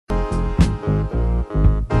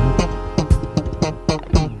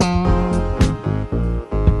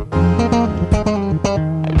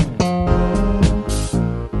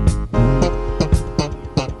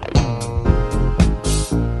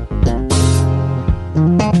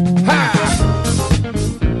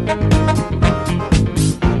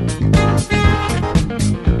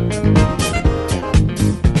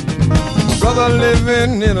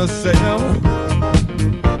living in a cell,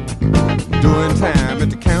 doing time at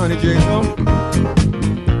the county jail.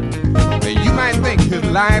 You might think his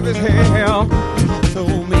life is hell. He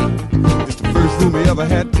told me it's the first room he ever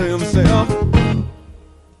had to himself.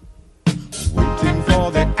 Waiting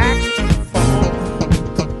for the axe to fall.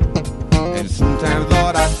 And sometimes,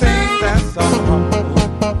 Lord, I think that's all.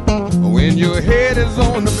 When your head is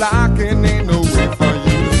on the block and ain't no way for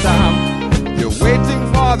you to stop, you're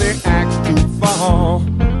waiting for the axe to fall.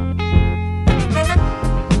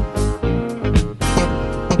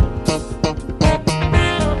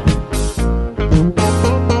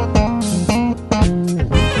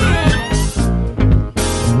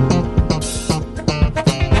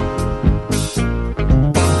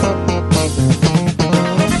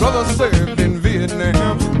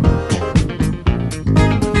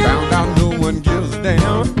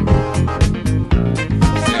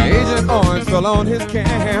 On his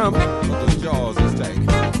cam, Uncle Jaws is taken.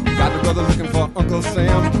 Got the brother looking for Uncle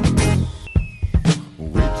Sam,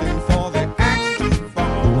 waiting for the axe to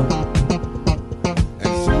fall.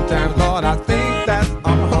 And sometimes, Lord, I think that's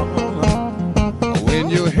all. When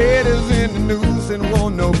your head is in the noose and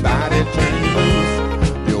won't nobody turn you loose,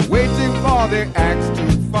 you're waiting for the axe to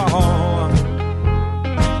fall.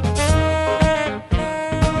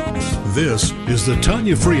 This is the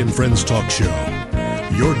Tanya Free and Friends Talk Show,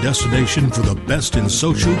 your destination for the best in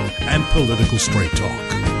social and political straight talk.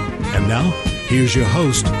 And now, here's your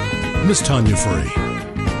host, Miss Tanya Free.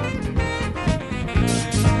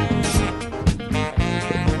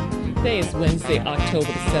 Today is Wednesday, October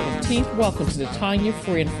the 17th. Welcome to the Tanya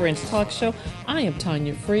Free and Friends Talk Show. I am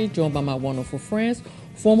Tanya Free, joined by my wonderful friends,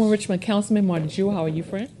 former Richmond Councilman Marty Jewell. How are you,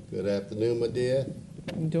 friend? Good afternoon, my dear.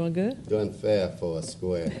 You doing good? Doing fair for a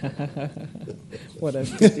square. Well,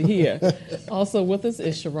 that's good to hear. Also with us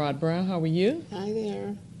is Sherrod Brown. How are you? Hi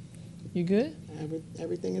there. You good?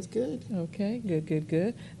 Everything is good. Okay,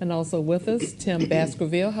 good. And also with us, Tim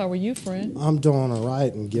Baskerville. How are you, friend? I'm doing all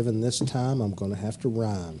right, and given this time, I'm going to have to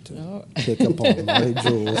rhyme to pick up on Marty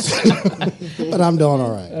Jules. But I'm doing all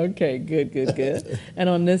right. Okay, good. And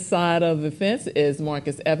on this side of the fence is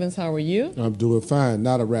Marcus Evans. How are you? I'm doing fine.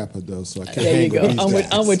 Not a rapper, though, so I can't There you hang go. with these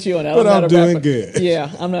I'm with you on that. But I'm doing rapper. good.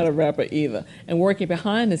 Yeah, I'm not a rapper either. And working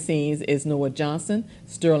behind the scenes is Noah Johnson,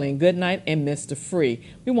 Sterling Goodnight, and Mr. Free.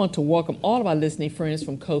 We want to welcome all of our listening friends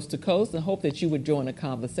from coast to coast and hope that you would join the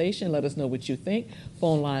conversation. Let us know what you think.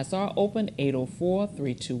 Phone lines are open,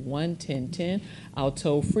 804-321-1010. Our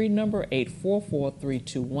toll-free number,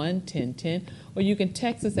 844-321-1010. Or you can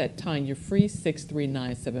text us at Tanya Free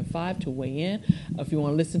 63975 to weigh in. If you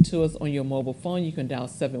want to listen to us on your mobile phone, you can dial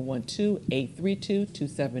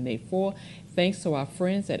 712-832-2784. Thanks to our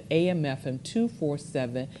friends at AM/FM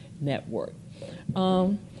 247 Network.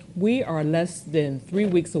 We are less than 3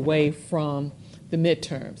 weeks away from the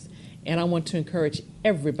midterms, and I want to encourage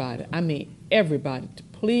everybody, to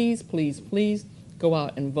please go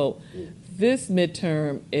out and vote. This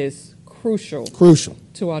midterm is crucial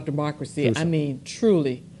to our democracy. Crucial.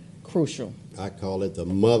 Truly crucial. I call it the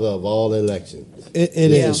mother of all elections. It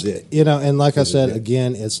is. And like I said,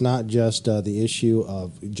 again, it's not just the issue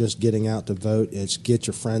of just getting out to vote. It's get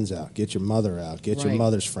your friends out, get your mother out, get your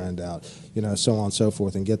mother's friend out, so on and so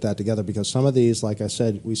forth, and get that together. Because some of these, like I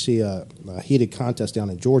said, we see a heated contest down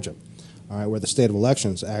in Georgia, all right, where the state of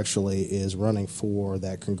elections actually is running for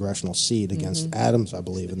that congressional seat against Adams, I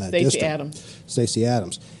believe, in that district. Stacey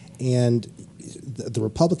Adams. And the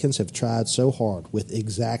Republicans have tried so hard with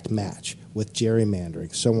exact match, with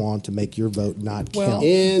gerrymandering, so on, to make your vote not count.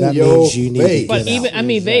 That means you need to But get even, out.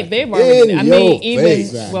 they've already,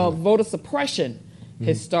 Exactly. voter suppression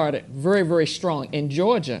has started very, very strong. In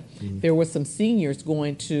Georgia, there were some seniors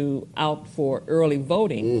going out for early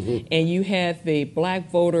voting, and you had the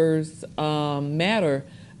Black Voters Matter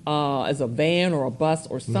as a van or a bus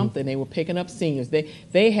or something. They were picking up seniors.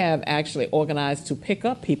 They have actually organized to pick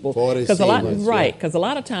up people because a lot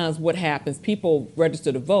of times what happens, people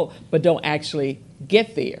register to vote but don't actually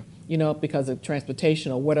get there, because of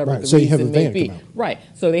transportation or whatever the reason may be. Right.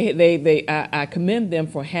 So I commend them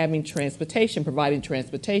for having providing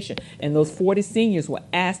transportation, and those 40 seniors were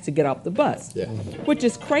asked to get off the bus, which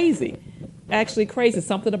is crazy. Actually crazy.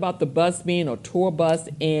 Something about the bus being a tour bus,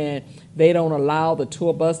 and they don't allow the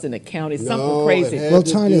tour bus in the county. Something crazy. Well,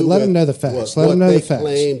 Tanya, let them know the facts. Let them know the facts.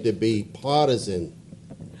 They claim to be partisan.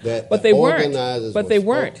 But they weren't. Let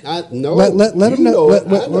them know. Let them know.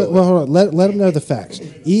 Let them know the facts.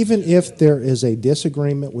 Even if there is a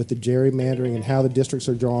disagreement with the gerrymandering and how the districts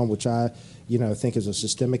are drawn, which I think is a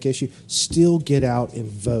systemic issue, still get out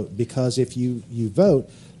and vote, because if you vote.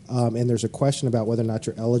 And there's a question about whether or not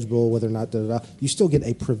you're eligible, whether or not you still get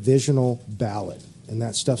a provisional ballot. and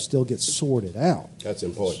that stuff still gets sorted out. That's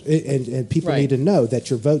important. And people Right. need to know that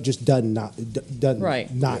your vote just doesn't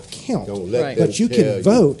Right. not count. Don't let Right. them But you tell can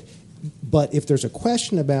vote. But if there's a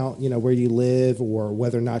question about where you live or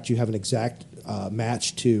whether or not you have an exact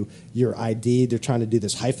match to your ID, they're trying to do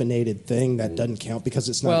this hyphenated thing that doesn't count because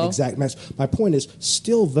it's not an Well- exact match. My point is,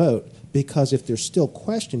 still vote, because if there's still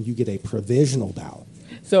question, you get a provisional ballot.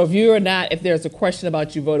 So if there's a question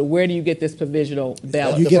about you voted, where do you get this provisional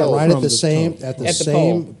ballot? You get it poll. right at From the the same poll. at the At the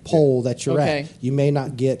same poll that you're Okay. at. You may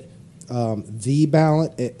not get the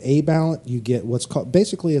ballot, a ballot. You get what's called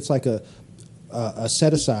basically it's like a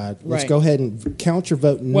set aside. Let's Right. go ahead and count your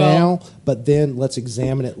vote Well- now, but then let's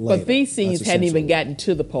examine it later. But these seniors That's hadn't even essentially- gotten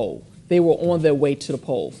to the poll. They were on their way to the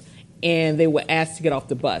polls, and they were asked to get off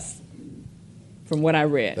the bus, from what I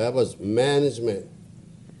read. That was management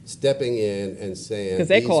stepping in and saying Because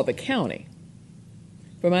they these- called the county.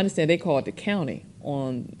 From my understanding, they called the county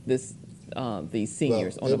on these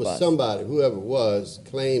seniors well, on the it was bus. somebody, whoever it was,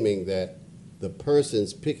 claiming that the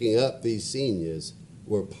persons picking up these seniors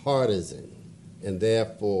were partisan, and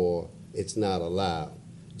therefore it's not allowed.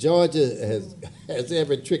 Georgia has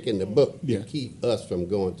every trick in the book Yeah. to keep us from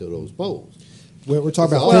going to those polls. We're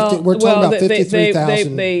talking about Well- 50, we're talking about they-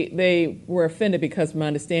 53,000. They were offended because my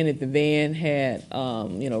understanding the van had,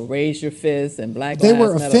 raise your fist and Black They Lives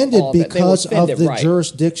were Matter, offended all that. They were because offended, of the right.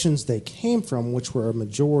 jurisdictions they came from, which were a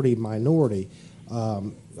majority minority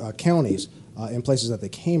counties in places that they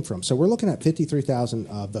came from. So we're looking at 53,000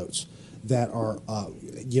 votes that are,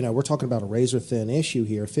 we're talking about a razor thin issue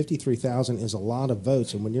here. 53,000 is a lot of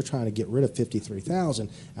votes, and when you're trying to get rid of 53,000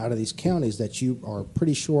 out of these counties that you are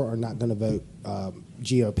pretty sure are not going to vote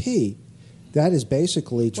GOP, that is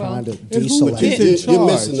basically trying to And who deselect. is in You're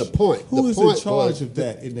charge? missing the point. Who The is in point charge was- of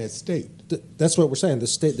that in that state? That's what we're saying. The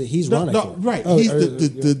state that he's running for. Right. Oh, He's or-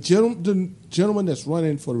 the gentleman that's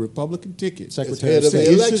running for the Republican ticket. Secretary head of of the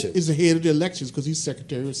State. election. Is the head of the elections because he's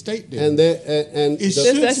Secretary of State there. And it There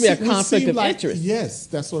should has to be a seem conflict of like- interest. Yes,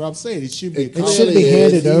 that's what I'm saying. It should be. It a It conflict. should be Clearly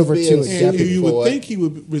handed is. over He's to a being And deputy. you for would it. think he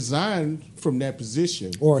would resign from that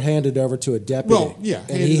position. Or handed over to a deputy. Well, yeah, and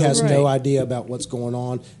handed he has over. no Right. idea about what's going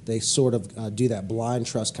on. They sort of do that blind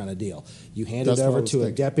trust kind of deal. You hand That's it what I over was to a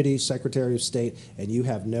thinking. deputy, Secretary of State, and you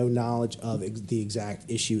have no knowledge of the exact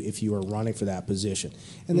issue if you are running for that position.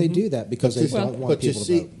 And they do that because they don't want But you people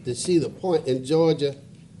see, to vote. to see the point in Georgia,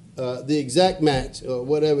 the exact match or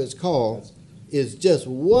whatever it's called is just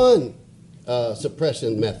one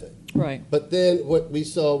suppression method. Right. But then what we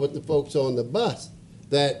saw with the folks on the bus,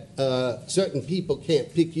 that certain people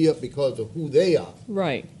can't pick you up because of who they are,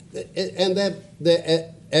 Right. and that there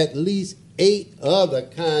are at least 8 other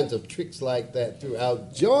kinds of tricks like that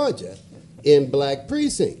throughout Georgia in black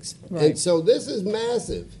precincts, Right. and so this is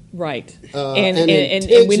massive. Right. And we need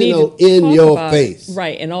to intentional in talk your about it. face.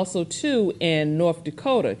 Right. And also, too, in North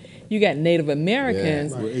Dakota, you got Native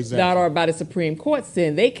Americans Yeah. Right, exactly. that are by the Supreme Court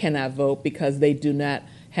saying they cannot vote because they do not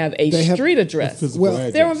have a They have- street address. Physical Well,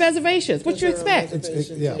 address. They're on reservations. What you Because they're on expect?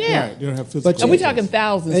 reservations. Yeah. Yeah. Right, they don't have physical But And we're address. talking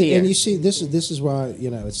thousands And, here. and you see, this is why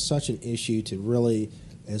it's such an issue to really,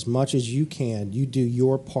 as much as you can, you do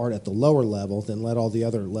your part at the lower level, then let all the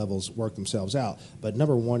other levels work themselves out. But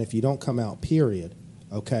number one, if you don't come out, period,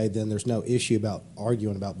 okay, then there's no issue about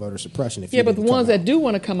arguing about voter suppression. If Yeah, you but the didn't come ones that out. do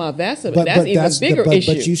want to come out, that's even But bigger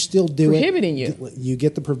issue. But you still do prohibiting it. you. You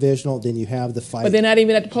get the provisional, then you have the fight. But they're not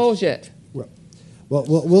even at the polls yet. Well,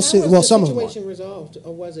 we'll see. How was Well, the some of them are. situation resolved,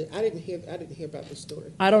 or was it? I didn't hear about this story.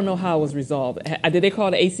 I don't know how it was resolved. Did they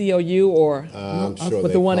call the ACLU or? I'm sure But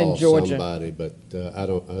they the one in called Georgia. somebody, but I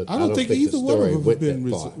don't think the either one of story them have went been that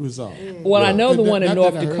far. resolved. Well, I No. know the Not one in that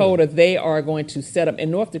North I heard of. Dakota, they are going to set up. In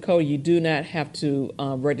North Dakota, you do not have to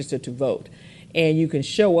register to vote. And you can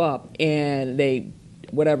show up and they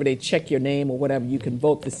check your name or whatever, you can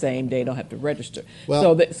vote the same day, don't have to register.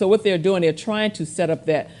 Well- So what they're doing, they're trying to set up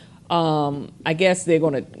that, I guess they're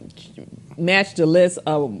going to match the list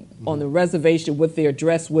on the reservation what their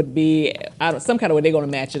address would be. Some kind of way they're going to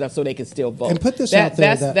match it up so they can still vote. And put this out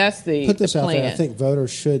there. That's the put this the out plan. there. I think voters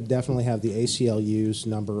should definitely have the ACLU's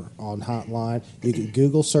number on hotline. You can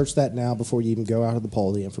Google search that now before you even go out to the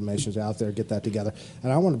poll. The information's out there. Get that together.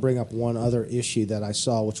 And I want to bring up one other issue that I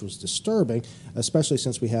saw, which was disturbing, especially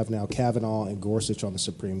since we have now Kavanaugh and Gorsuch on the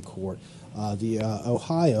Supreme Court.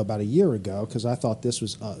 Ohio, about a year ago, because I thought this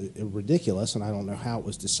was ridiculous, and I don't know how it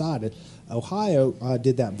was decided. Ohio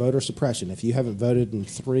did that voter suppression. If you haven't voted in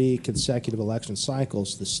 3 consecutive election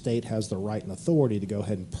cycles, the state has the right and authority to go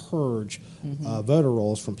ahead and purge voter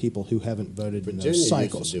rolls from people who haven't voted in Virginia those used to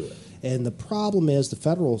cycles. do it. And the problem is the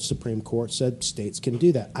federal Supreme Court said states can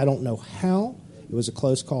do that. I don't know how, It was a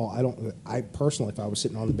close call. I personally, if I was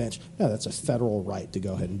sitting on the bench, no, that's a federal right to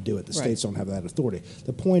go ahead and do it. The states don't have that authority.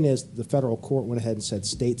 The point is, the federal court went ahead and said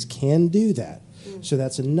states can do that. So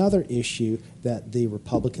that's another issue that the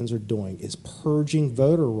Republicans are doing, is purging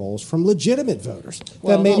voter rolls from legitimate voters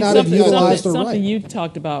that may not have utilized their right. Something you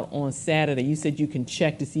talked about on Saturday, you said you can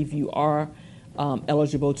check to see if you are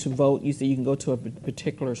eligible to vote. You said you can go to a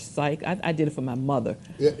particular site. I did it for my mother.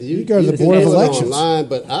 Yeah, you go to the Board of Elections online,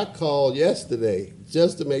 but I called yesterday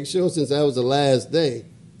just to make sure, since that was the last day,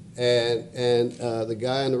 and the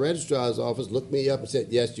guy in the registrar's office looked me up and said,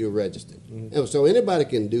 yes, you're registered. And so anybody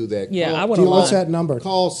can do that. Yeah, I would. What's that number?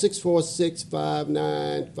 Call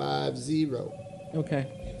 646-5950.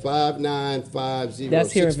 Okay. 5950.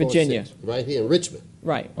 That's here in Virginia. Right here in Richmond.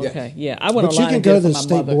 Right. Yes. Okay. Yeah, I went But online. you can go to the and did it for my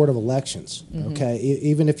State mother. Board of Elections, okay?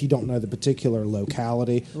 Even if you don't know the particular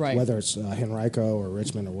locality, Right. whether it's Henrico or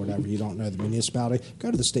Richmond or whatever, you don't know the municipality, go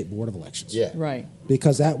to the State Board of Elections. Yeah. Right.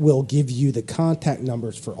 Because that will give you the contact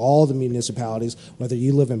numbers for all the municipalities, whether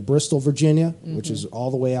you live in Bristol, Virginia, which is all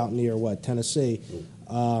the way out near, Tennessee,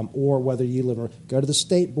 or whether you live go to the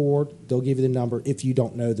State Board, they'll give you the number if you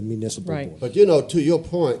don't know the municipal Right. board. But, to your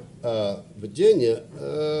point, Virginia,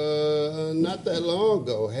 not that long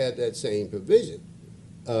ago, had that same provision,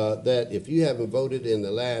 that if you haven't voted in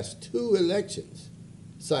the last 2 elections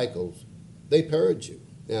cycles, they purge you.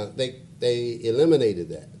 Now, they eliminated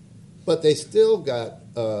that. But they still got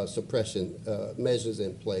suppression measures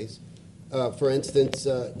in place. For instance,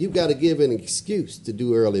 you've got to give an excuse to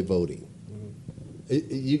do early voting.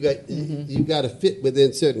 You got to fit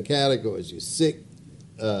within certain categories. You're sick,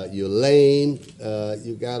 you're lame,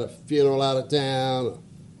 you got a funeral out of town,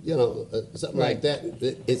 something like that.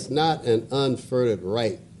 It's not an unfettered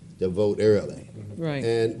right to vote early. Right.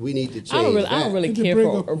 And we need to change I don't that. really care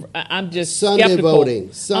for. I'm just Sunday skeptical.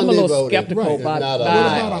 voting. I'm a little skeptical Right. about Not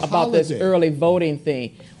allowed. about this holiday? early voting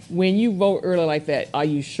thing. When you vote early like that, are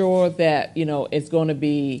you sure that it's going to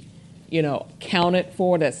be counted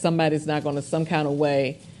for? That somebody's not going to some kind of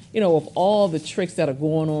way. With all the tricks that are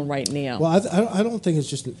going on right now. Well, I don't think it's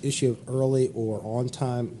just an issue of early or on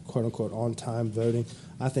time, quote unquote, on time voting.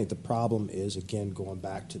 I think the problem is, again, going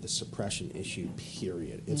back to the suppression issue,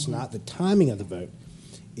 period. It's not the timing of the vote.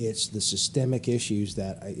 It's the systemic issues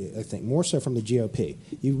that I think more so from the GOP.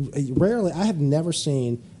 I have never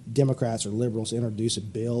seen Democrats or liberals introduce a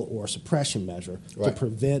bill or a suppression measure to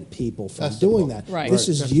prevent people from doing that. Right. This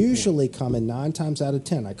is usually coming 9 times out of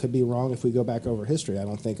 10. I could be wrong if we go back over history. I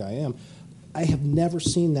don't think I am. I have never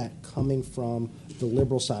seen that coming from the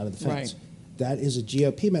liberal side of the fence. Right. That is a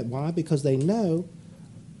GOP. Why? Because they know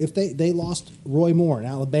if they lost Roy Moore in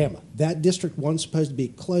Alabama, that district wasn't supposed to be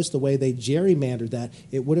close. The way they gerrymandered that,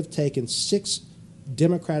 it would have taken 6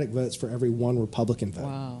 Democratic votes for every 1 Republican vote.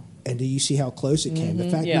 Wow. And do you see how close it came? The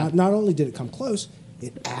fact, not only did it come close,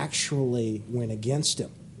 it actually went against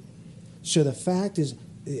him. So the fact is,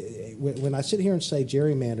 when I sit here and say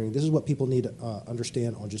gerrymandering, this is what people need to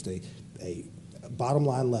understand on just a bottom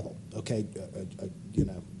line level, okay,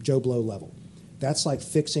 Joe Blow level. That's like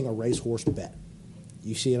fixing a racehorse bet.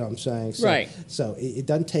 You see what I'm saying? So, right. So it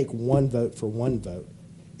doesn't take 1 vote for 1 vote.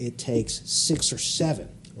 It takes 6 or 7.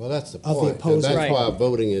 Well, that's the Of the point. And opposing. that's why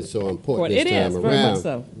voting is so important It this is, time very around. much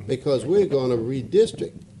so. Because we're going to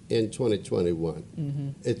redistrict in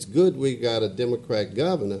 2021. It's good we got a Democrat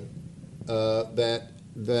governor and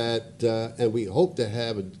we hope to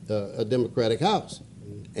have a Democratic House.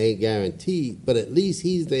 Ain't guaranteed, but at least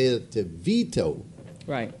he's there to veto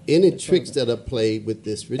any tricks that are played with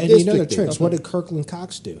this redistricting. And you know the tricks. What did Kirkland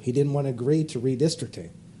Cox do? He didn't want to agree to redistricting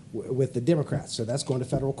with the Democrats, so that's going to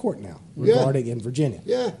federal court now regarding in Virginia.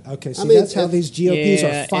 Yeah. Okay, so that's how these GOPs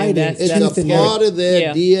are fighting. It's a part of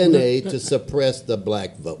their DNA to suppress the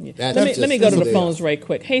black vote. Let me go to the phones right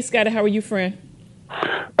quick. Hey, Scotty, how are you, friend?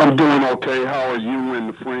 I'm doing okay. How are you and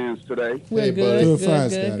the friends today? We're buddy.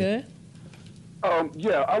 good.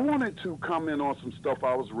 I wanted to comment on some stuff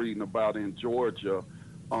I was reading about in Georgia.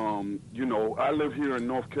 I live here in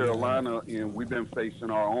North Carolina, and we've been facing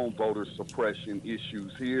our own voter suppression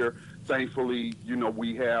issues here. Thankfully,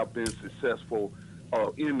 we have been successful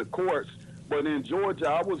in the courts. But in Georgia,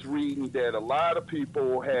 I was reading that a lot of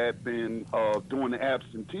people had been doing the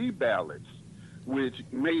absentee ballots, which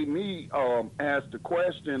made me ask the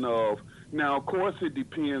question of, now, of course, it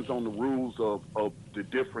depends on the rules of the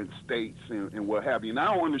different states and what have you. And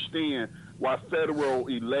I don't understand why federal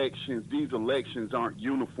elections, these elections aren't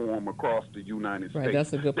uniform across the United States. Right,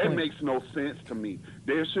 that's a good point. That makes no sense to me.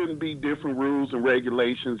 There shouldn't be different rules and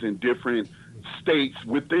regulations in different states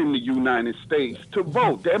within the United States to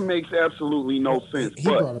vote. That makes absolutely no sense. He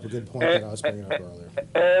brought up a good point that I was bringing up earlier.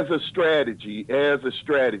 As a strategy,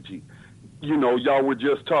 y'all were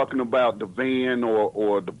just talking about the van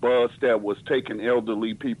or the bus that was taking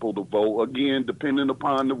elderly people to vote. Again, depending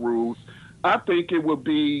upon the rules, I think it would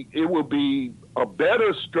be a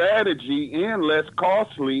better strategy and less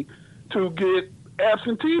costly to get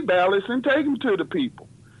absentee ballots and take them to the people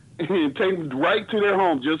and take them right to their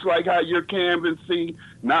home, just like how you're canvassing,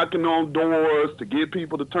 knocking on doors to get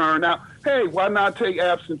people to turn out. Hey, why not take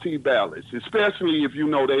absentee ballots, especially if you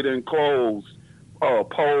know they didn't close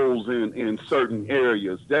polls in certain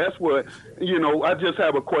areas? That's what, I just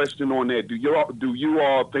have a question on that. Do you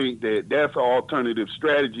all think that that's an alternative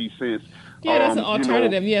strategy since Yeah, that's an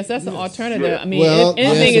alternative. Yes, that's an alternative. Yeah. I mean, Well,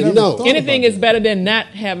 anything is better than not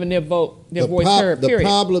having their voice heard. The Period.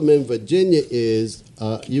 problem in Virginia is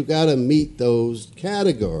you got to meet those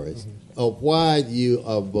categories of why you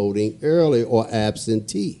are voting early or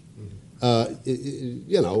absentee. An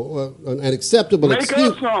acceptable Make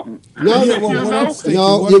excuse. up something. No,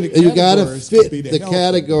 you got to fit the health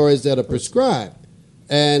categories that are prescribed,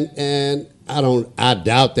 and I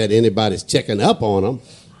doubt that anybody's checking up on them,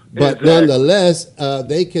 but Exactly. nonetheless,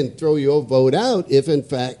 they can throw your vote out if, in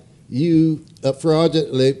fact, you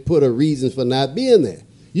fraudulently put a reason for not being there.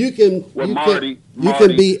 You can Marty,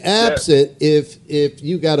 be absent if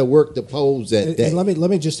you got to work the polls that day. And let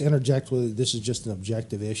me just interject with this is just an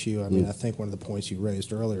objective issue. I mean, I think one of the points you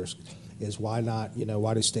raised earlier is why not?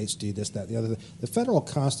 Why do states do this, that, the other? The federal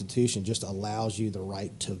Constitution just allows you the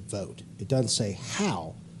right to vote. It doesn't say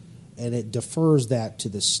how, and it defers that to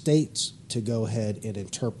the states to go ahead and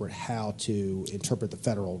interpret how to interpret the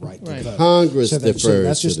federal right to vote. Congress defers so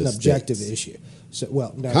that's just to an the objective states. issue. So,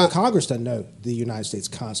 Congress doesn't know the United States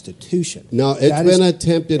Constitution. No, it's been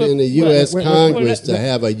attempted in the U.S. Congress to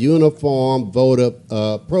have a uniform voter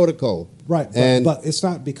protocol. Right, but it's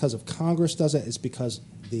not because of Congress does it. It's because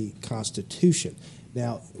the Constitution.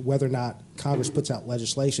 Now, whether or not Congress puts out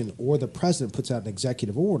legislation or the president puts out an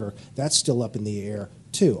executive order, that's still up in the air,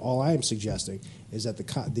 too. All I am suggesting is that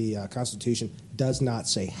the Constitution does not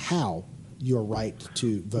say how your right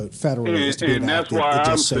to vote federally is to be and that's enacted. why It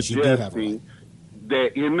I'm just says you do have a right. suggesting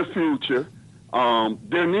that in the future,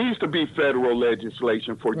 there needs to be federal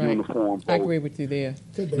legislation for Right. uniform voting. I agree with you there.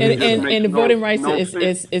 It And just makes the voting no rights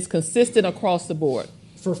sense. is consistent across the board.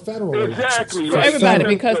 For federal Exactly. elections. For Right.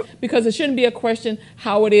 everybody, Federal- because it shouldn't be a question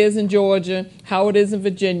how it is in Georgia, how it is in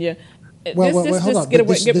Virginia. Hold on. Get rid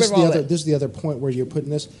But of all that. This is the other point where you're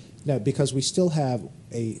putting this. No, because we still have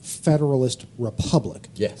a federalist republic.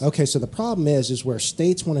 Yes. Okay, so the problem is where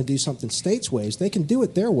states want to do something states' ways, they can do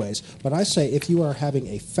it their ways. But I say if you are having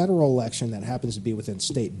a federal election that happens to be within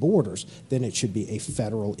state borders, then it should be a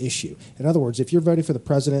federal issue. In other words, if you're voting for the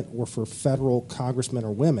president or for federal congressmen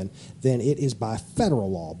or women, then it is by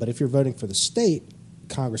federal law. But if you're voting for the state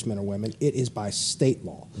congressmen or women, it is by state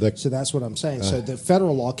law. So that's what I'm saying. So the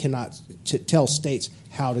federal law cannot tell states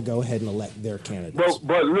how to go ahead and elect their candidates.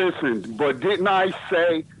 But listen, didn't I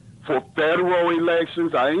say for federal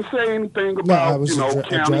elections? I ain't say anything about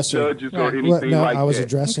county judges or anything like that. I was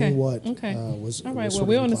addressing Okay. what Okay. was. All right. was Well, sort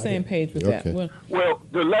we're of on the implied same here. page with Okay. that. Well,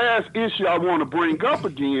 the last issue I want to bring up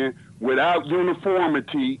again, without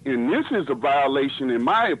uniformity, and this is a violation, in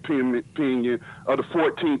my opinion, of the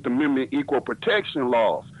 14th Amendment equal protection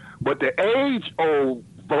laws. But the age-old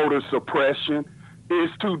voter suppression is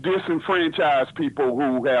to disenfranchise people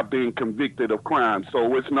who have been convicted of crime.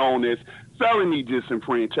 So it's known as felony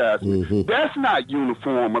disenfranchisement. That's not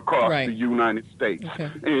uniform across Right. the United States. Okay.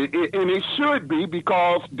 And it should be,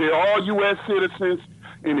 because they're all U.S. citizens.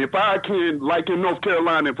 And if I can, like in North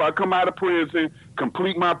Carolina, if I come out of prison,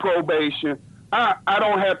 complete my probation, I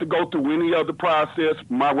don't have to go through any other process.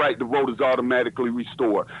 My right to vote is automatically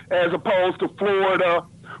restored. As opposed to Florida,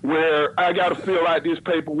 where I got to fill out this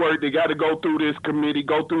paperwork, they got to go through this committee,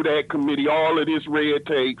 go through that committee, all of this red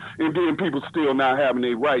tape, and then people still not having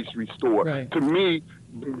their rights restored. Right. To me,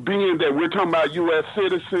 being that we're talking about U.S.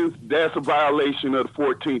 citizens, that's a violation of the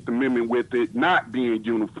 14th Amendment with it not being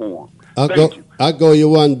uniform. I'll go you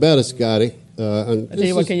one better, Scotty. I tell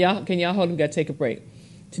you what, can y'all hold on? Got to take a break.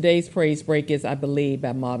 Today's praise break is "I Believe"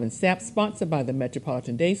 by Marvin Sapp, sponsored by the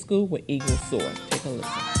Metropolitan Day School with Eagle Soar. Take a listen.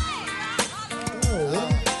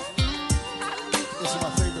 This is my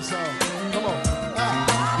favorite song. Come on.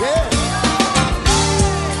 Yeah.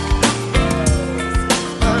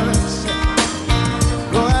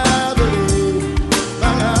 Well, I believe.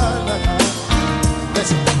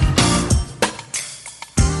 Listen.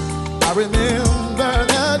 I remember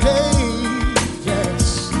the day,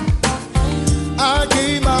 yes, I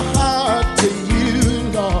gave my heart to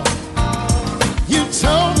you, Lord. You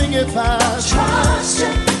told me if I trust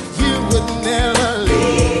you would never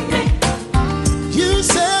leave me. You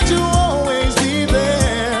said you'll always be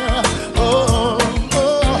there. Oh,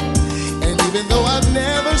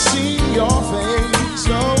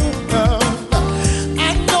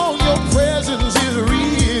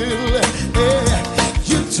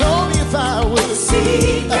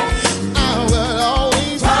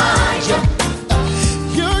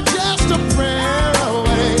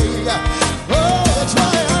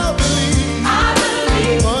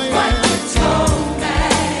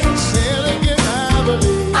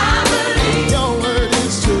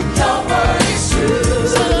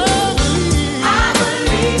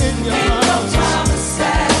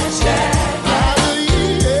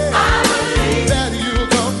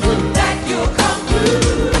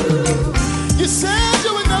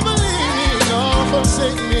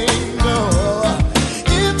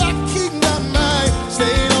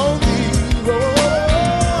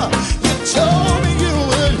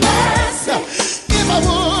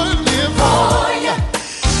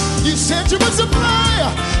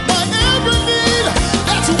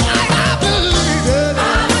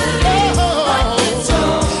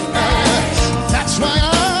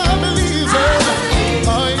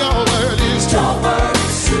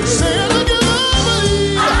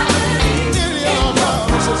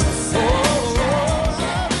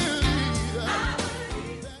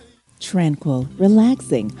 tranquil,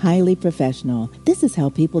 relaxing, highly professional. This is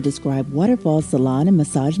how people describe Waterfall Salon and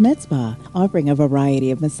Massage Med Spa, offering a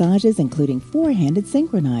variety of massages including four-handed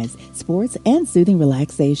synchronized, sports, and soothing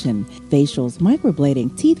relaxation. Facials,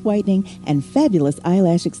 microblading, teeth whitening, and fabulous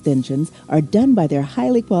eyelash extensions are done by their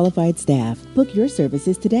highly qualified staff. Book your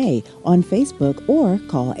services today on Facebook or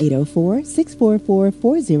call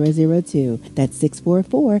 804-644-4002. That's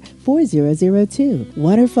 644-4002.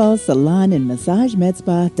 Waterfall Salon and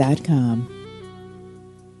MassageMedSpa.com.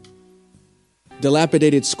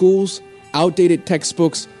 Dilapidated schools, outdated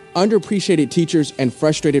textbooks, underappreciated teachers, and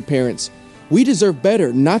frustrated parents. We deserve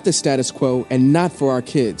better, not the status quo, and not for our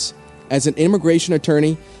kids. As an immigration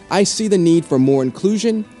attorney, I see the need for more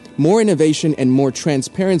inclusion, more innovation, and more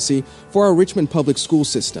transparency for our Richmond public school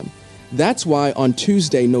system. That's why on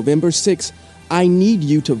Tuesday, November 6th, I need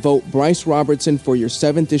you to vote Bryce Robertson for your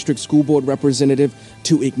 7th District School Board representative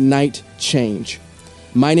to ignite change.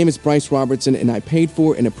 My name is Bryce Robertson, and I paid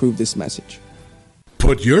for and approved this message.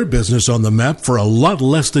 Put your business on the map for a lot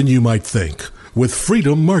less than you might think with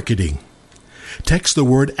Freedom Marketing. Text the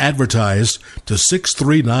word advertise to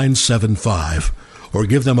 63975 or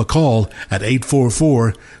give them a call at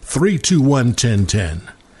 844-321-1010.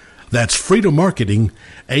 That's Freedom Marketing,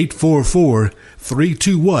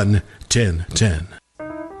 844-321-1010.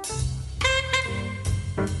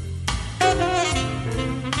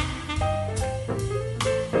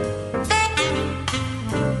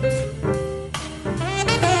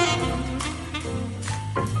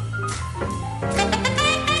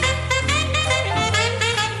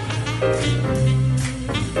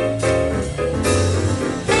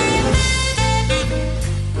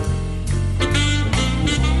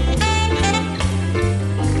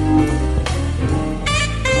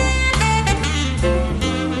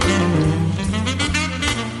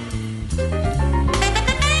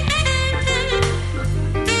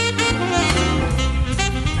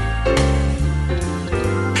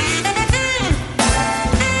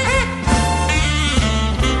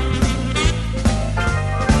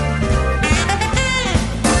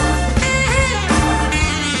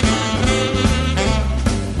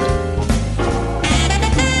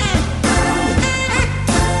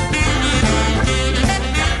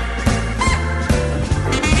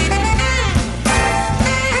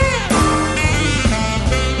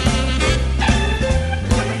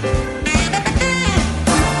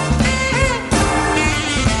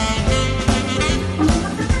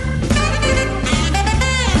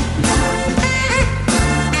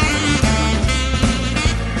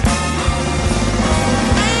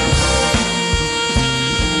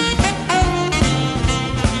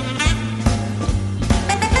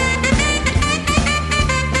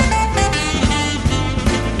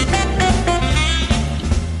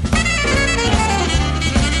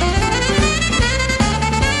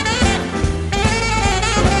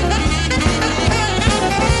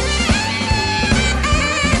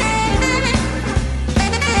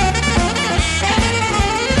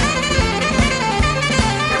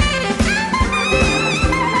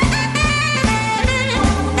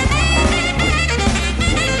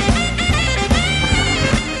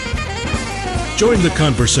 Join the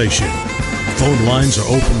conversation. Phone lines are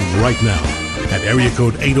open right now at area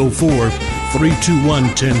code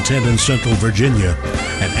 804-321-1010 in Central Virginia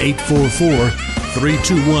and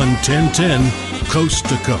 844-321-1010 coast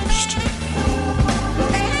to coast.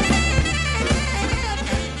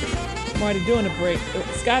 Marty, doing a break.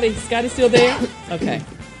 Scotty still there? Okay.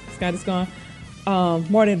 Scotty's gone.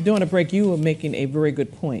 Marty, during a break, you were making a very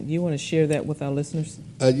good point. You want to share that with our listeners?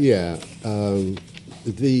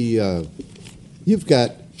 You've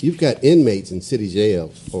got inmates in city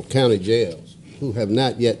jails or county jails who have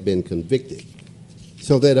not yet been convicted,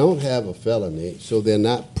 so they don't have a felony, so they're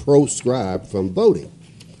not proscribed from voting.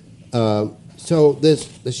 So there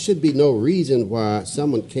should be no reason why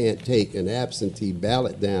someone can't take an absentee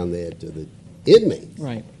ballot down there to the inmates,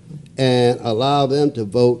 right, and allow them to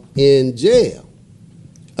vote in jail.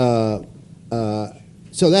 So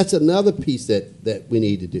that's another piece that we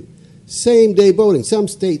need to do. Same-day voting. Some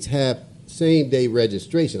states have same-day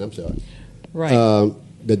registration. Right.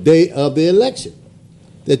 The day of the election,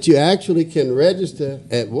 that you actually can register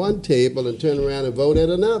at one table and turn around and vote at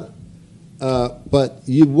another. But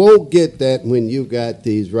you won't get that when you've got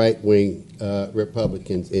these right-wing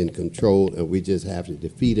Republicans in control, and we just have to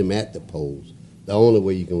defeat them at the polls. The only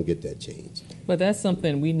way you're going to get that change. But that's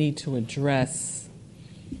something we need to address,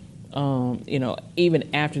 even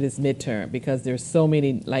after this midterm, because there's so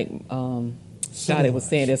many, Scotty was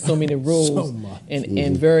saying there's so many rules So much.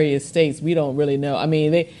 in various states. We don't really know. I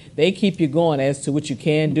mean, they keep you going as to what you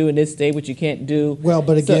can do in this state, what you can't do. Well,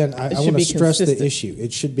 but again, So I it want should to be stress the consistent. issue.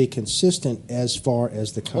 It should be consistent as far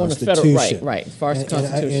as the On the Constitution. federal, right, as far as the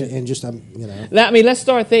Constitution. And just, you know. I mean, let's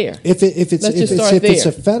start there. If it's Let's just start a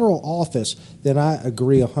there. federal office, then I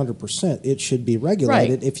agree 100%. It should be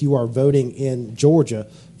regulated Right. if you are voting in Georgia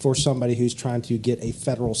for somebody who's trying to get a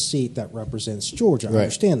federal seat that represents Georgia. I Right.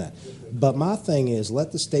 understand that. But my thing is,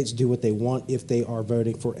 let the states do what they want if they are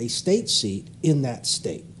voting for a state seat in that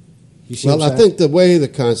state. You see Well, what I'm I saying? think the way the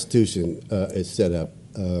Constitution is set up,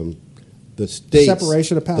 the states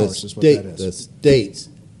Separation of powers is what that is. The states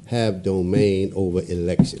have domain over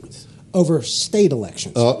elections. Over state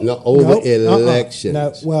elections. No, over No, elections.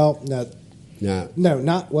 No, well, no. Now, No,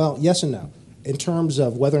 not well. Yes and no. In terms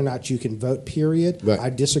of whether or not you can vote, period, Right.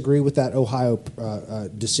 I disagree with that Ohio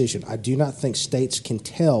decision. I do not think states can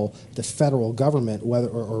tell the federal government whether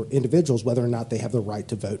or individuals whether or not they have the right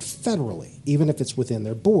to vote federally, even if it's within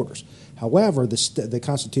their borders. However, the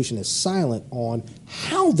Constitution is silent on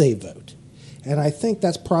how they vote. And I think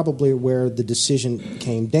that's probably where the decision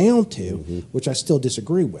came down to, which I still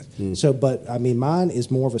disagree with. So, but I mean, mine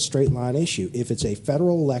is more of a straight line issue. If it's a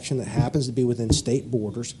federal election that happens to be within state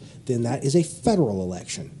borders, then that is a federal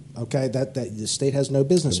election. Okay, that the state has no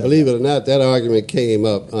business. believe it or not, that argument came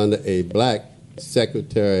up under a black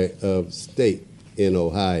Secretary of State in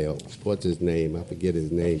Ohio. What's his name? I forget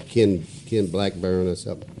his name. Ken Blackburn or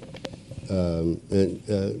something.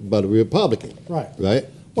 But a Republican. Right. Right?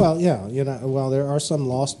 Well, yeah, there are some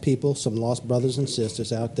lost people, some lost brothers and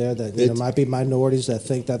sisters out there that might be minorities that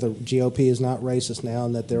think that the GOP is not racist now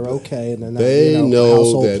and that they're okay and they're not. They know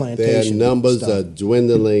household that their plantation numbers stuff. are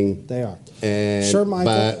dwindling. They are. And Sure,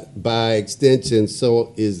 Michael. by extension,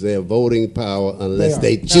 so is their voting power unless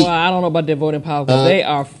They they are. cheat. No, I don't know about their voting power because they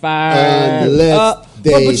are fired Unless up.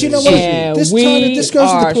 they Well, but you know what? And This we goes to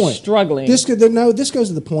are the point. struggling. This goes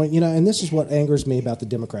to the point, and this is what angers me about the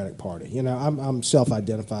Democratic Party. I'm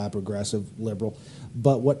self-identified progressive liberal,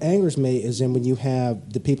 but what angers me is then when you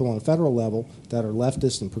have the people on a federal level that are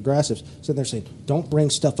leftists and progressives, so they're saying, don't bring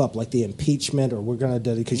stuff up like the impeachment or we're going to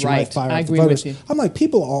do it because you Right. might fire I up the agree with voters. you. I'm like,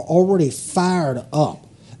 people are already fired up.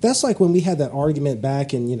 That's like when we had that argument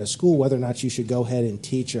back in school whether or not you should go ahead and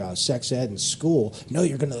teach sex ed in school. No,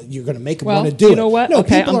 you're gonna make them want to do it. You know what? No,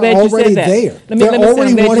 okay, people I'm glad are you said already that. there. Let me They're say, already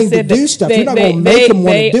I'm glad you wanting to said do that. stuff. You're not going to make them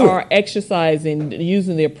want to do They it. are exercising,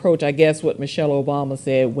 using the approach, I guess, what Michelle Obama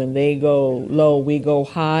said: when they go low, we go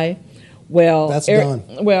high. Well, That's done.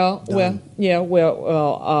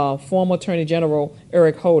 Former Attorney General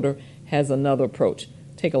Eric Holder has another approach.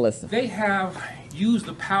 Take a listen. They have used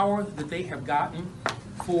the power that they have gotten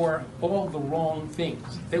for all the wrong things.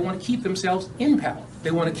 They want to keep themselves in power.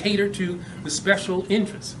 They want to cater to the special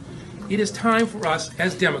interests. It is time for us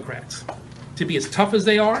as Democrats to be as tough as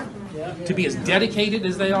they are, to be as dedicated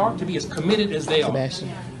as they are, to be as committed as they are.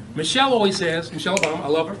 Sebastian. Michelle always says, Michelle Obama, I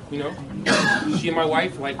love her, she and my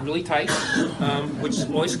wife like really tight, which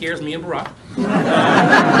always scares me and Barack.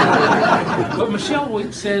 But Michelle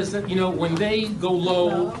always says that, when they go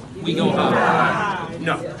low, we go high.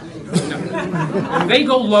 No. When they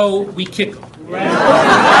go low, we kick them.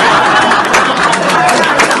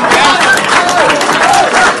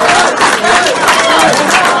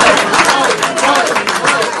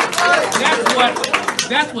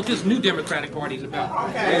 That's what this new Democratic Party is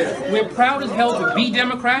about. We're proud as hell to be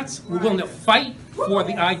Democrats. We're willing to fight for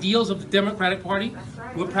the ideals of the Democratic Party.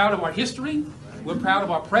 We're proud of our history. We're proud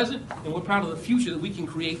of our present. And we're proud of the future that we can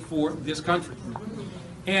create for this country.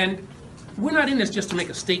 And we're not in this just to make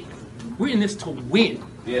a statement. We're in this to win.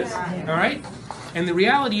 Yes. All right? And the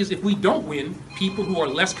reality is if we don't win, people who are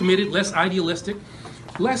less committed, less idealistic,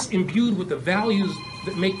 less imbued with the values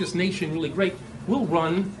that make this nation really great, will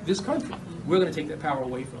run this country. We're going to take that power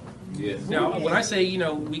away from them. Yes. Now, when I say,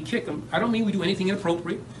 we kick them, I don't mean we do anything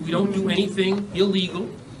inappropriate. We don't do anything illegal.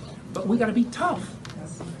 But we got to be tough.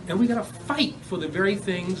 And we got to fight for the very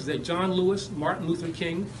things that John Lewis, Martin Luther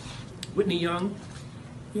King, Whitney Young,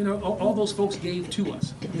 all those folks gave to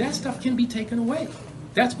us. That stuff can be taken away.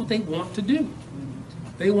 That's what they want to do.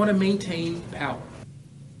 They want to maintain power.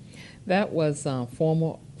 That was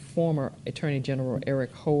former Attorney General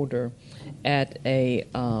Eric Holder at a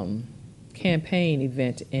campaign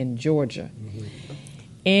event in Georgia.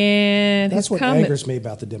 And that's his what comment, angers me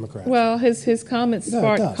about the Democrats. Well, his comments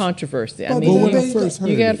sparked controversy. I mean, when I first heard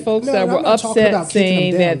you got it, folks that were upset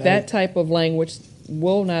saying that type of language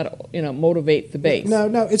will not, motivate the base. No,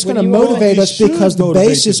 it's going to motivate us because the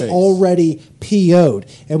base is already PO'd.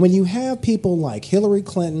 And when you have people like Hillary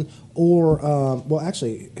Clinton Or, well,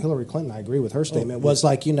 actually, Hillary Clinton, I agree with her statement, was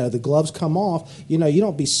like, the gloves come off. You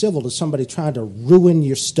don't be civil to somebody trying to ruin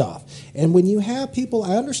your stuff. And when you have people,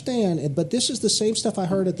 I understand, but this is the same stuff I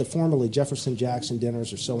heard at the formerly Jefferson Jackson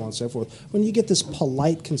dinners or so on and so forth. When you get this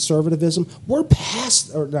polite conservatism, we're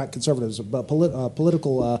past, or not conservatism, but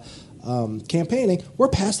political campaigning, we're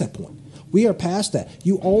past that point. We are past that.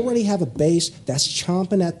 You already have a base that's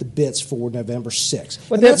chomping at the bits for November 6th.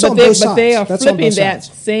 But they are flipping that,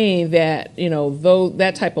 saying that, though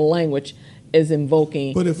that type of language is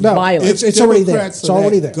invoking violence. It's already there. It's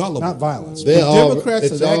already there. Gullible. Not violence. If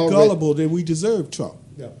Democrats are that gullible, then we deserve Trump.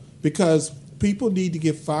 Yeah. Because people need to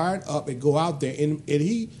get fired up and go out there. And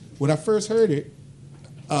when I first heard it,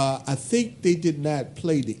 I think they did not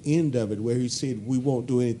play the end of it where he said we won't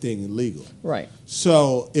do anything illegal. Right.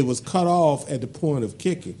 So it was cut off at the point of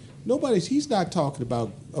kicking. He's not talking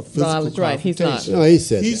about a physical confrontation. Right, he's not. No, he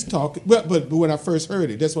said he's talking. But when I first heard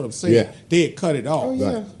it, that's what I'm saying. Yeah. They had cut it off. Oh,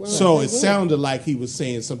 yeah. Well, so it sounded like he was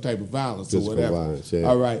saying some type of violence or whatever. Violence, yeah.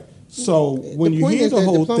 All right. So when you hear the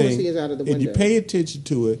whole thing and you pay attention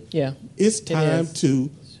to it, it's time to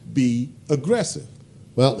be aggressive.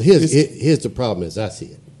 Well, here's the problem as I see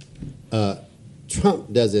it.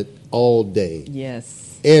 Trump does it all day.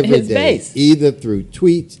 Yes. Every day. Base. Either through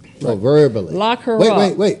tweets or verbally. Lock her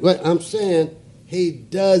up. Wait. I'm saying he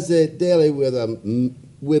does it daily with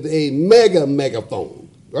a megaphone,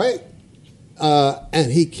 right?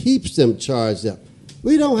 And he keeps them charged up.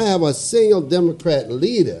 We don't have a single Democrat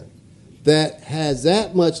leader that has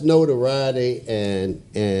that much notoriety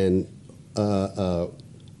and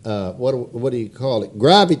what do you call it?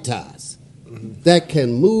 Gravitas that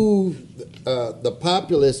can move the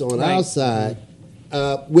populace on our side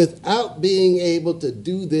without being able to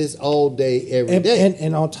do this all day, every day.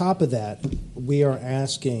 And on top of that, we are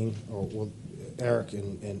asking, Eric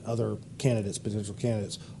and other candidates, potential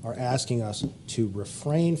candidates, are asking us to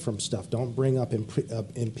refrain from stuff. Don't bring up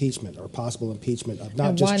impeachment or possible impeachment of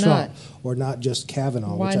not just Trump or not just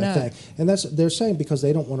Kavanaugh, which I think. And they're saying because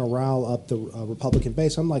they don't want to rile up the Republican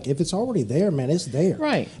base. I'm like, if it's already there, man, it's there.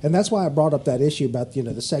 Right. And that's why I brought up that issue about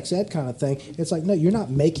the sex ed kind of thing. It's like, no, you're not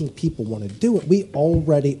making people want to do it. We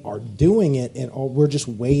already are doing it, and we're just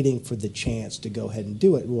waiting for the chance to go ahead and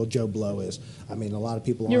do it. Well, Joe Blow is. I mean, a lot of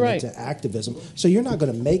people aren't into activism. So you're not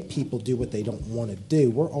going to make people do what they don't want to do.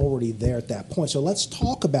 We're already there at that point. So let's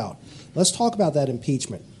talk about that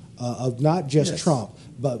impeachment of not just Trump,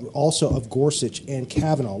 but also of Gorsuch and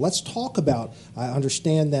Kavanaugh. Let's talk about, I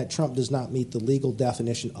understand that Trump does not meet the legal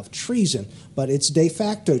definition of treason, but it's de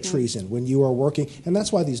facto treason when you are working, and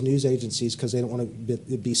that's why these news agencies, because they don't want to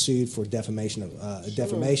be sued for defamation,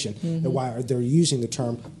 and why they're using the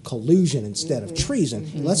term collusion instead of treason.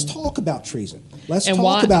 Let's talk about treason. Let's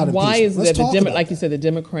talk about impeachment. Why is it that, like you said, the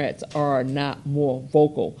Democrats are not more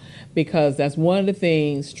vocal? Because that's one of the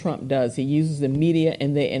things Trump does. He uses the media,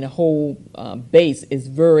 and the whole base is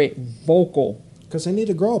very vocal. Because they need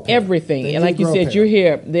to grow up. Everything. And like you said, you're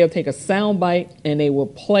here, they'll take a sound bite and they will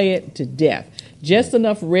play it to death. Just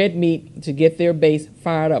enough red meat to get their base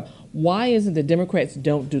fired up. Why isn't the Democrats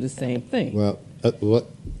don't do the same thing? Well, what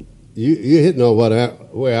you're hitting on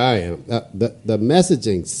where I am. The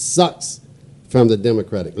messaging sucks from the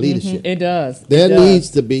Democratic leadership. It does. There needs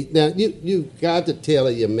to be, now you've got to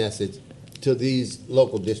tailor your message to these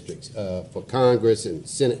local districts for Congress and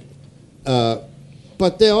Senate.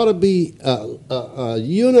 But there ought to be a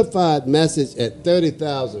unified message at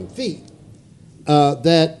 30,000 feet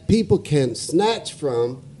that people can snatch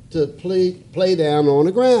from to play down on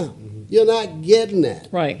the ground. You're not getting that.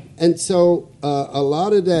 Right. And so a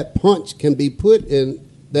lot of that punch can be put in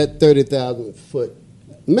that 30,000-foot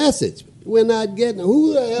message. We're not getting it.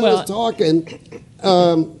 Who the hell is talking?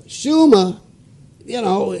 Schumer,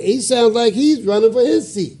 he sounds like he's running for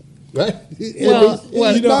his seat. Right? The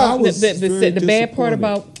bad part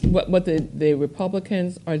about what the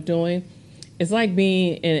Republicans are doing is like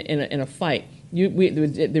being in a fight.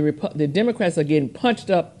 The Democrats are getting punched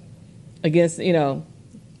up against the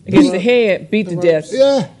head, beat to death,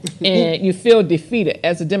 and you feel defeated.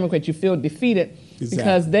 As a Democrat, you feel defeated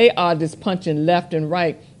because they are just punching left and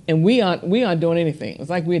right, and we aren't doing anything. It's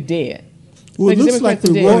like we're dead. Well, it looks like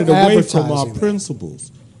we're running away from our principles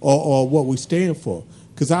or what we stand for.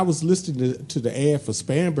 Because I was listening to the ad for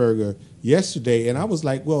Spanberger yesterday, and I was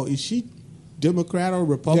like, well, is she Democrat or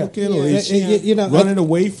Republican, or is she running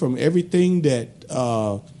away from everything that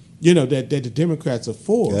that the Democrats are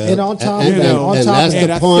for? And on top of that, that's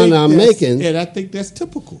the point I'm making. And I think that's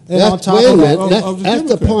typical. And on top of that, that's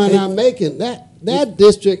the point I'm making. That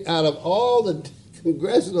district, out of all the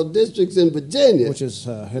congressional districts in Virginia, which is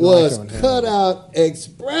was cut out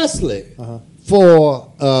expressly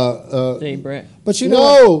for Jay Brett. But you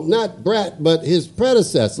know, not Brett, but his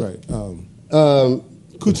predecessor. Right.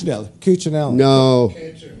 Cuccinelli. Cuccinelli. No.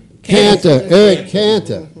 Cantor. Eric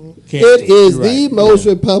Cantor. It is the most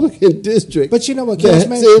Republican district. But you know what, that's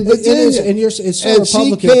in Virginia, it's so and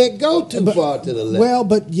Republican. she can't go too far to the left. Well,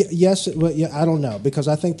 but yes, well, yeah, I don't know, because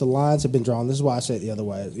I think the lines have been drawn. This is why I say it the other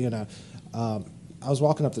way. You know, I was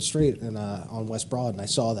walking up the street and on West Broad, and I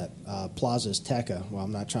saw that Plaza's Teca. Well,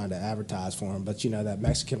 I'm not trying to advertise for him, but you know that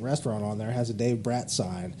Mexican restaurant on there has a Dave Bratt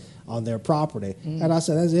sign on their property, and I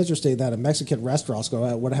said that's interesting that a Mexican restaurant's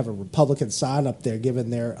going to have a Republican sign up there, given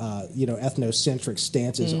their ethnocentric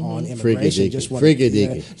stances on immigration. Just want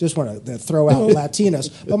to throw out Latinos.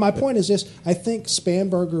 But my point is this: I think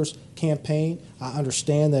Spanberger's campaign, I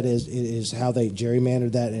understand that is how they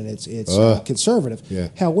gerrymandered that, and it's conservative. Yeah.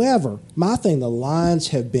 However, my thing, the lines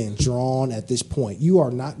have been drawn at this point. You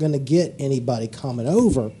are not going to get anybody coming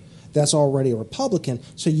over that's already a Republican,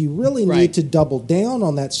 so you really need to double down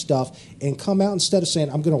on that stuff and come out instead of saying,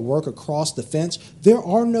 I'm going to work across the fence. There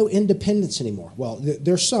are no independents anymore. Well,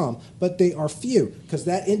 there's some, but they are few, because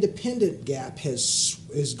that independent gap has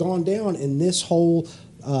gone down in this whole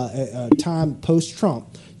time post-Trump.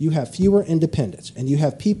 You have fewer independents, and you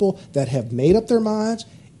have people that have made up their minds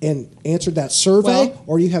and answered that survey,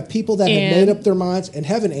 or you have people that have made up their minds and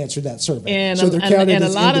haven't answered that survey. And, so they're counted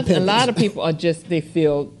as a lot of people are just, they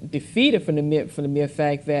feel defeated from the mere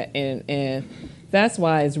fact that, and that's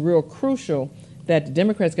why it's real crucial that the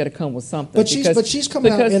Democrats got to come with something. But she's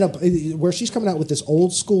coming out where she's coming out with this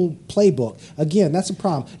old school playbook. Again, that's a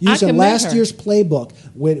problem. Using last year's playbook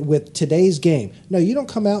with today's game. No, you don't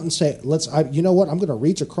come out and say, you know what, I'm going to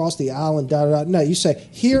reach across the aisle and da-da-da. No, you say,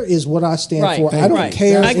 here is what I stand for. I don't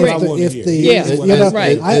care if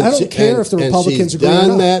the Republicans agree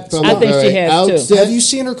or not. I think she has too. Have you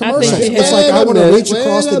seen her commercials? It's like, I want to reach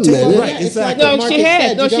across the table. Right, exactly. No, she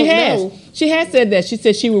has. No, she has. She has said that. She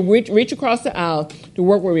said she would reach across the aisle to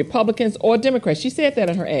work with Republicans or Democrats. She said that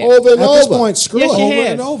in her ad. Over and At over. this point, screw Yes, it. she Over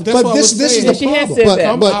has. and over. But this is the She has problem. said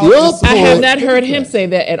that. But your point, I have not heard him say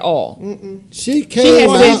that at all. She She came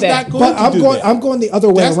has out. said that. But I'm going the other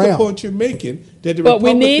way That's around. the point you're making. That the But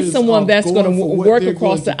we need Republicans someone are that's going to for what work they're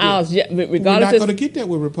across going the to do. aisles, We're not regardless. going to get that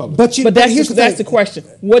with Republicans. But that's the question.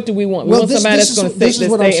 What do we want? We want somebody that's going to stay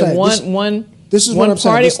in one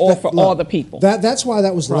party or for all the people. That's why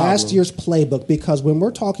that was last year's playbook, because when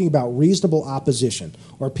we're talking about reasonable opposition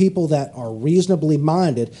or people that are reasonably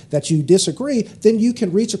minded that you disagree, then you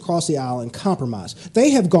can reach across the aisle and compromise.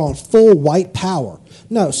 They have gone full white power.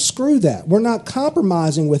 No, screw that. We're not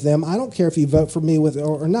compromising with them. I don't care if you vote for me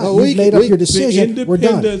or not. You've made up your decision. We're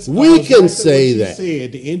done. We can say that.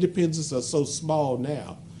 The independents are so small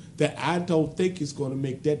now that I don't think it's going to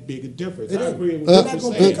make that big a difference. I agree with what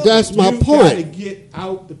you're saying. That's my point. You've got to get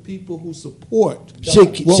out the people who support She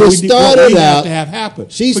started out. To have happen.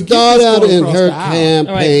 She started out in her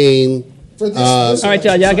campaign. All right,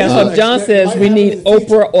 y'all got something. John says we need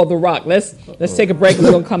Oprah or The Rock. Let's take a break and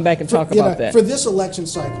we're going to come back and talk about that. For this election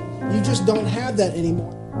cycle, you just don't have that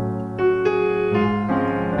anymore.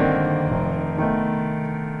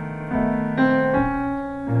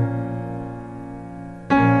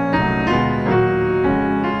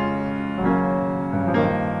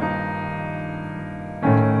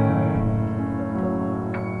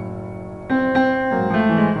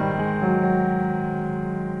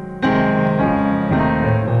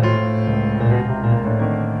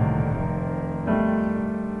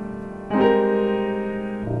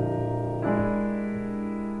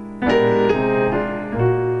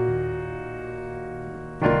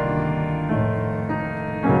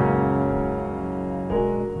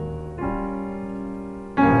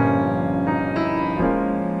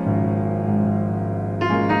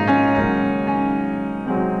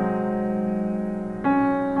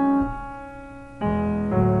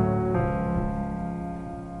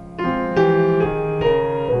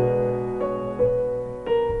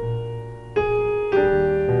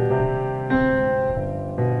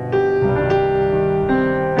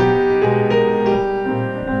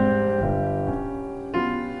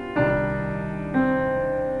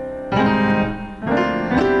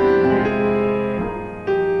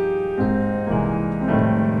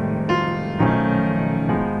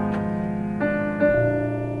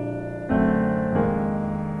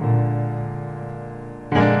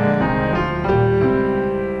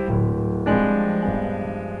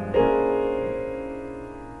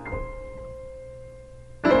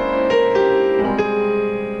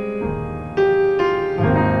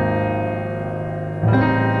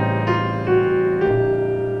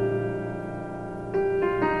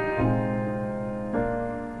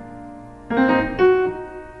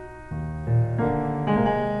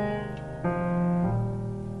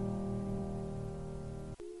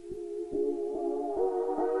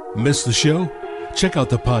 Miss the show? Check out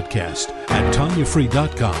the podcast at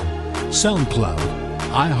TanyaFree.com, SoundCloud,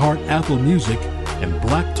 iHeart, Apple Music, and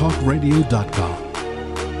BlackTalkRadio.com.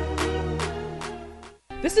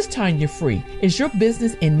 This is Tanya Free. Is your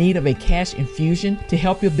business in need of a cash infusion to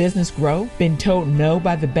help your business grow? Been told no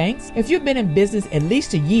by the banks? If you've been in business at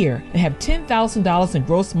least a year and have $10,000 in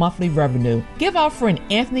gross monthly revenue, give our friend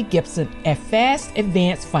Anthony Gibson at Fast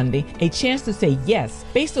Advance Funding a chance to say yes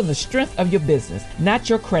based on the strength of your business, not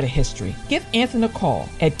your credit history. Give Anthony a call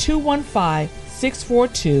at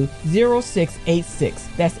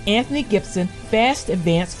 215-642-0686. That's Anthony Gibson, Fast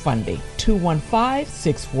Advance Funding,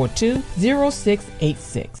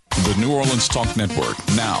 215-642-0686. The New Orleans Talk Network,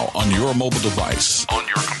 now on your mobile device, on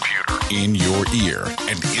your computer, in your ear,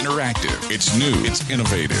 and interactive. It's new, it's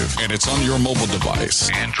innovative, and it's on your mobile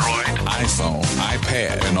device. Android, iPhone,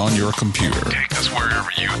 iPad, and on your computer. Take us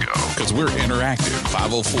wherever you go. Because we're interactive.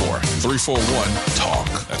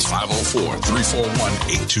 504-341-TALK. That's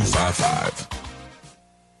 504-341-8255.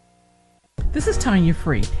 This is Tanya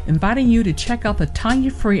Free, inviting you to check out the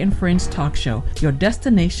Tanya Free and Friends Talk Show, your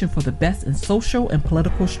destination for the best in social and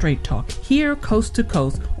political straight talk, here coast to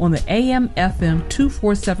coast on the AM/FM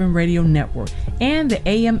 247 radio network and the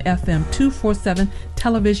AM/FM 247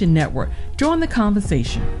 television network. Join the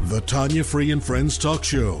conversation. The Tanya Free and Friends Talk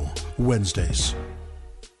Show, Wednesdays.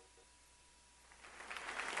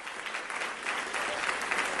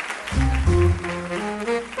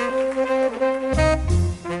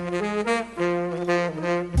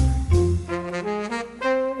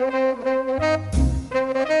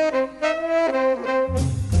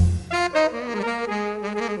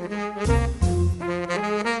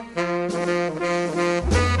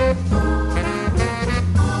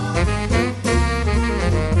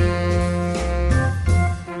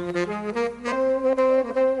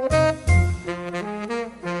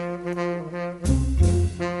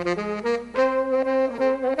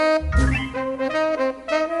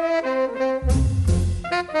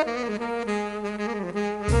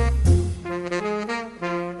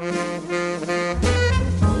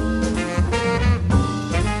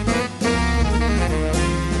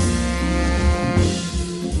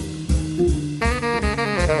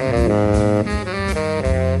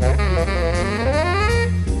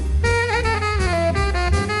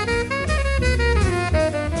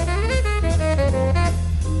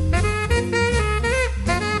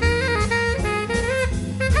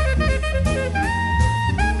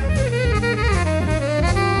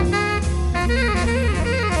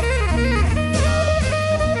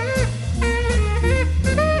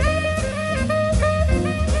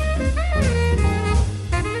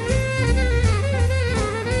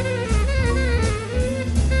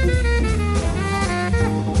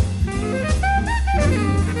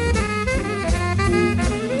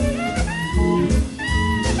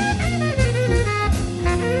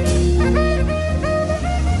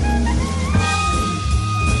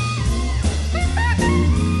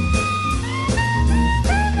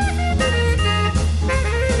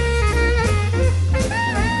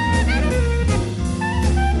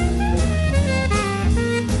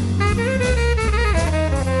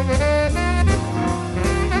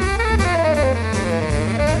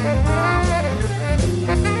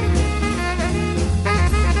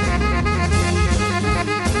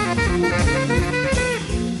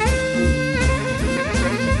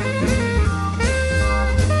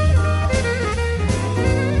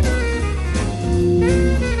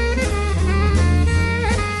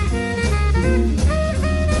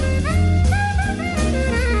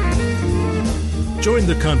 Join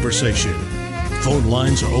the conversation. Phone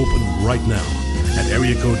lines are open right now at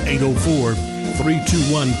area code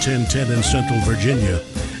 804-321-1010 in Central Virginia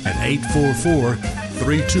and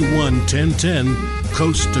 844-321-1010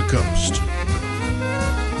 coast to coast.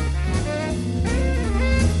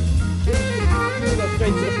 We'll go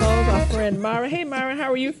straight to the phones. Our friend Myron. Hey, Myron,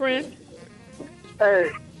 how are you, friend?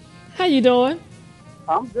 Hey. How you doing?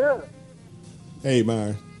 I'm good. Hey,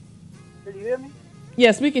 Myron. Can you hear me?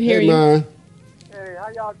 Yes, we can hear you. Myron. Hey, how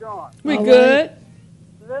y'all doing? We good.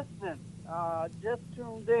 Right. Listen, just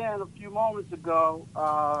tuned in a few moments ago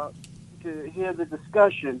to hear the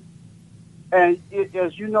discussion. And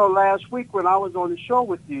as you know, last week when I was on the show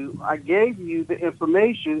with you, I gave you the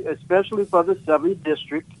information, especially for the 7th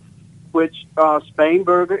District, which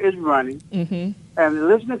Spainberger is running. Mm-hmm. And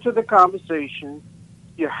listening to the conversation,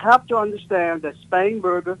 you have to understand that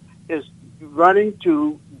Spainberger is running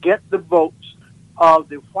to get the votes of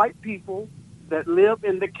the white people that live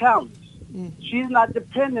in the counties. Mm. She's not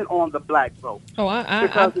dependent on the black vote. Oh, I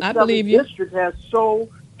believe you. The 7th District has so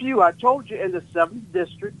few. I told you in the 7th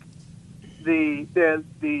District,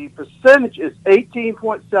 the percentage is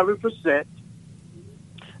 18.7%.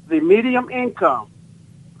 The median income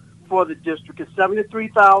for the district is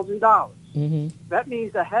 $73,000. That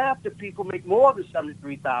means that half the people make more than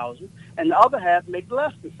 $73,000, and the other half make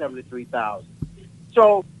less than $73,000.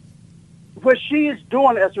 So, what she is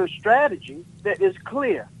doing as her strategy that is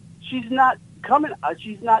clear. She's not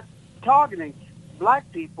targeting black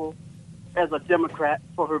people as a Democrat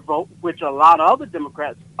for her vote, which a lot of other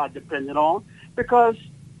Democrats are dependent on, because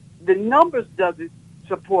the numbers doesn't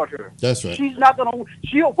support her. That's right. She's not gonna.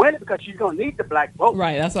 She'll win it because she's gonna need the black vote.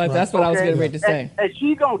 Right. That's what I was getting ready to say. And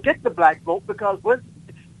she's gonna get the black vote because what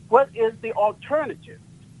is the alternative?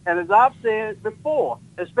 And as I've said before,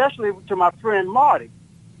 especially to my friend Marty,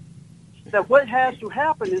 that what has to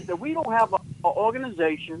happen is that we don't have an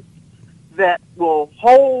organization that will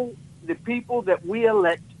hold the people that we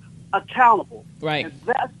elect accountable. Right. And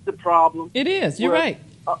that's the problem. It is. You're right.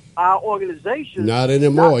 Our organization Not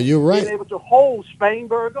anymore. You're right. Being able to hold Spain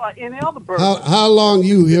burger or any other burger. How long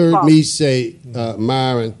you heard me say,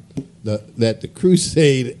 Myron, that the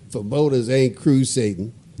crusade for voters ain't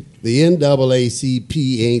crusading, the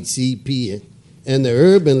NAACP ain't CPing, and the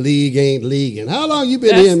Urban League ain't leaguing? How long you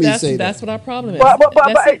been hearing me say that? That's what our problem is.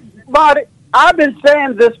 But I've been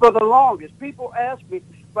saying this for the longest. People ask me,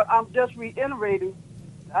 but I'm just reiterating.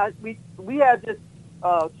 We had this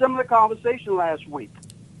similar conversation last week.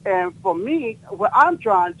 And for me, what I'm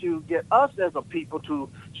trying to get us as a people to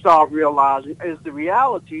start realizing is the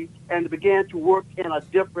reality and to begin to work in a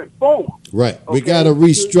different form. Right. Okay? We got to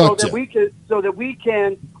restructure. So that we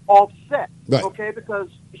can offset. Right. Okay, because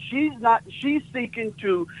she's seeking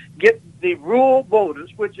to get the rural voters,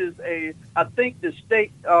 which is I think the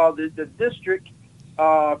state, the district,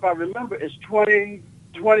 if I remember, is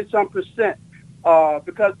 20-some percent,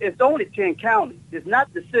 because it's only 10 counties. It's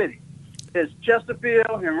not the city. It's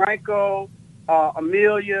Chesterfield, Henrico,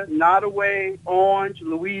 Amelia, Nottoway, Orange,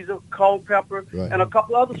 Louisa, Culpeper, and a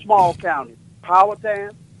couple other small counties,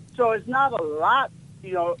 Powhatan. So it's not a lot,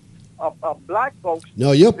 of black folks.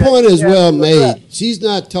 No, your point is well made. She's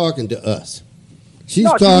not talking to us. She's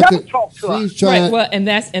talking. She's trying. Right. Well, and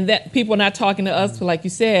that people are not talking to us. Like you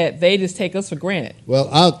said, they just take us for granted. Well,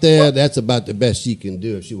 out there, that's about the best she can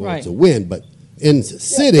do if she wants to win. But in the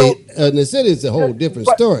city, it's a whole different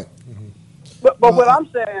story. But what I'm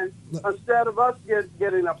saying, instead of us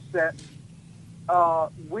getting upset,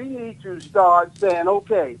 we need to start saying,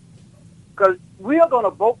 okay, because we are going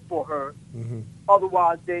to vote for her,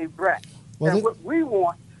 otherwise Dave Bratt. And what we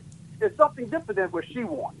want is something different than what she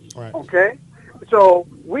wants, okay? So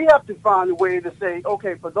we have to find a way to say,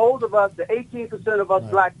 okay, for those of us, the 18% of us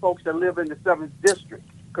black folks that live in the 7th district,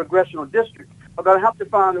 congressional district, are going to have to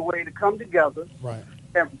find a way to come together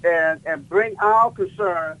and bring our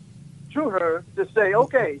concern to her to say,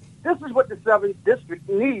 okay, this is what the 7th district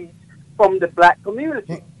needs from the black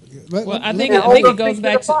community. Well, I think it goes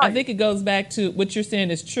back to. I think it goes back to what you're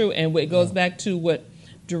saying is true, and it goes back to what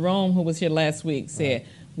Jerome, who was here last week, said.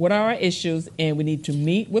 What are our issues? And we need to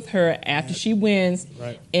meet with her after she wins,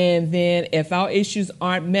 and then if our issues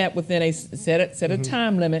aren't met within a set a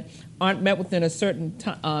time limit, aren't met within a certain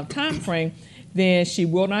time frame, then she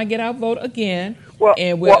will not get our vote again,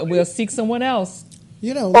 and we'll seek someone else.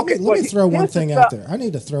 Let me throw one thing out there. I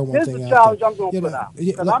need to throw one thing out there. Here's the challenge I'm going to put out.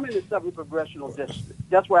 Because I'm in the 7th congressional district.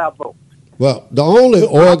 That's where I vote. Well, the only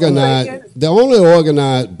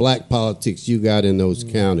organized black politics you got in those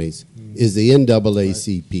counties is the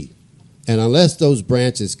NAACP. And unless those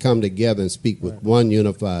branches come together and speak with one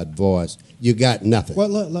unified voice, you got nothing. Well,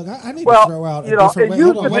 look, I need to throw out a different way.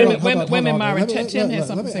 Hold on. Tim has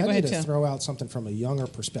something to say. Go ahead, Tim. I need to throw out something from a younger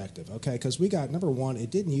perspective, okay? Because we got, number one, it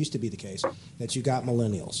didn't used to be the case that you got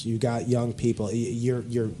millennials, you got young people.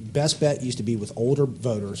 Your best bet used to be with older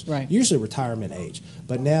voters, usually retirement age.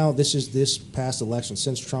 But now this past election,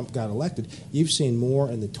 since Trump got elected, you've seen more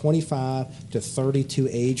in the 25 to 32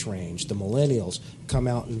 age range, the millennials, come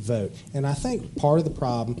out and vote. And I think part of the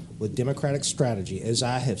problem with Democratic strategy, as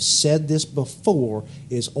I have said this before,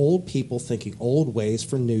 is old people thinking old ways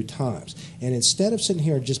for new times. And instead of sitting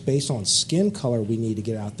here just based on skin color, we need to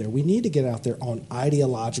get out there. We need to get out there on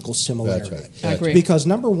ideological similarity. That's right. I agree. Because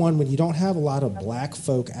number one, when you don't have a lot of black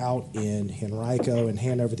folk out in Henrico and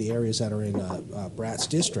Hanover, the areas that are in Bratt's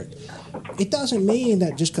district, it doesn't mean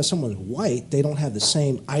that just because someone's white, they don't have the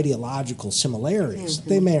same ideological similarities.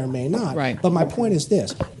 They may or may not. Right. But my point is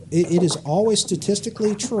this. It is always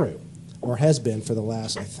statistically true, or has been for the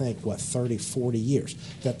last, I think, 30, 40 years,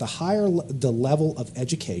 that the higher the level of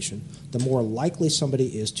education, the more likely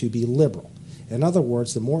somebody is to be liberal. In other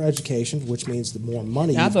words, the more education, which means the more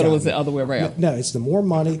money. I thought it was the other way around. No, it's the more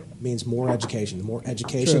money means more education. The more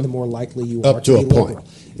education, True. the more likely you Up are to to a be point.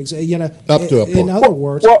 liberal. You know, Up to a point. In other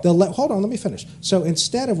words, hold on, let me finish. So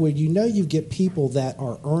instead of where you get people that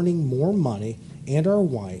are earning more money and are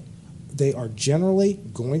white, they are generally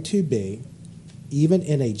going to be, even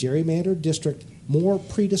in a gerrymandered district, more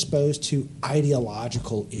predisposed to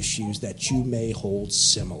ideological issues that you may hold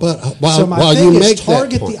similar. But so my while thing you is make that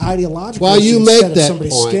target point, the ideological while you issue make instead of that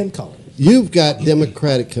somebody's point, skin color. you've got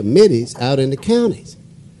Democratic committees out in the counties,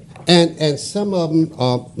 and some of them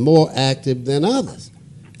are more active than others.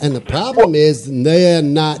 And the problem is they're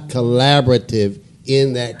not collaborative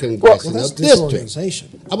in that congressional that's district.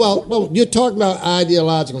 disorganization. Well, you're talking about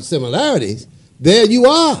ideological similarities. There you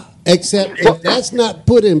are. Except if that's not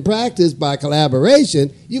put in practice by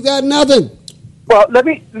collaboration, you got nothing. Well, let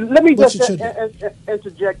me What just you should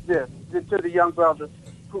interject this to the young brother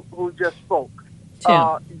who just spoke.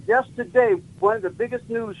 Tim. Yesterday, one of the biggest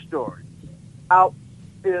news stories out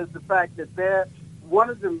is the fact that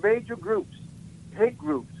one of the major groups, hate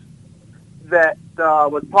groups, that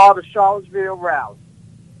was part of Charlottesville rally,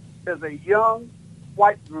 is a young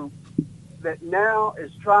white group that now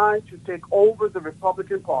is trying to take over the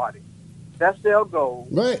Republican Party. That's their goal.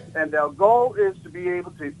 Right. And their goal is to be able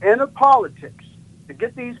to enter politics, to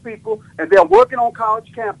get these people, and they're working on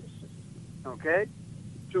college campuses, okay,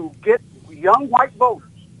 to get young white voters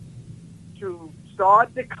to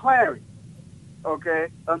start declaring, okay,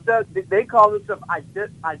 they call themselves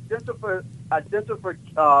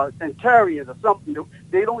identitarians or something.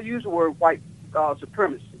 They don't use the word white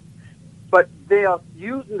supremacy. But they are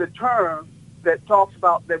using the term that talks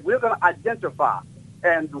about that we're going to identify.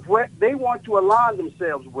 And what they want to align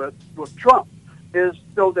themselves with Trump is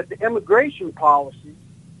so that the immigration policy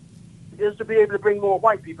is to be able to bring more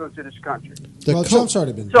white people into this country. Trump's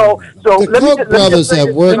already been So the let me Koch just brothers say have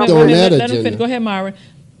this. worked on that Let him agenda. Go ahead, Myron.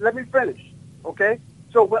 Let me finish, okay?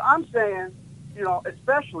 So what I'm saying,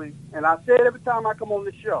 especially, and I say it every time I come on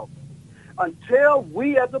the show, until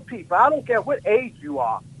we as a people, I don't care what age you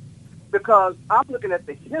are, because I'm looking at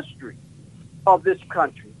the history of this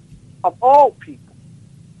country, of all people.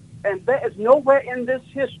 And there is nowhere in this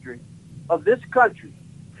history of this country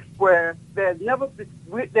where there's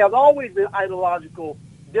always been ideological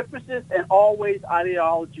differences and always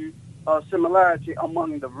ideology similarity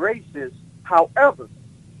among the races. However,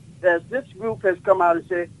 as this group has come out and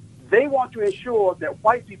said, they want to ensure that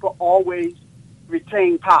white people always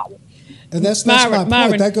retain power. And that's my point.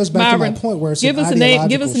 That goes back to my point where it's give us an the name. ideological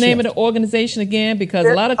Give us the name of shift. the organization again, because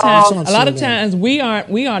a lot of times we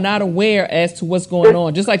are not aware as to what's going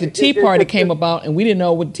on. Just like the Tea Party came about, and we didn't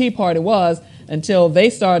know what the Tea Party was until they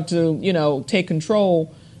started to take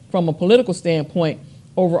control from a political standpoint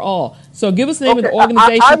overall. So give us the name of the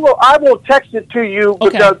organization. I will text it to you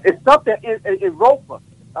because it's something in Roper.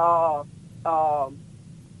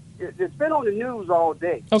 It's been on the news all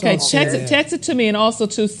day. Okay, text it to me, and also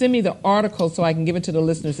to send me the article so I can give it to the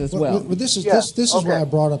listeners as well. But this is why I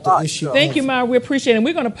brought up the issue. Thank you, Myra. We appreciate it. And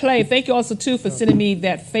we're going to play. Thank you also too for sending me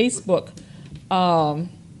that Facebook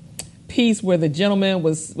piece where the gentleman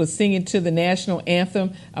was singing to the national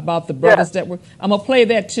anthem about the brothers that were. I'm gonna play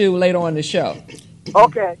that too later on the show.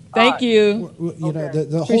 Okay. Thank you. You know,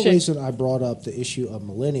 the whole reason I brought up the issue of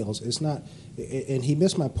millennials is not, and he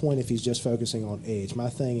missed my point if he's just focusing on age. My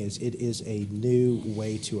thing is, it is a new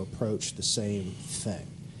way to approach the same thing.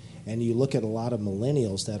 And you look at a lot of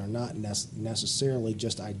millennials that are not necessarily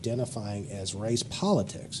just identifying as race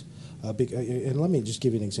politics. And let me just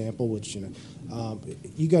give you an example, which, you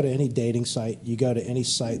go to any dating site, you go to any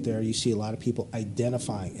site there, you see a lot of people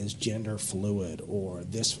identifying as gender fluid or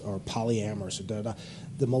this or polyamorous or da-da.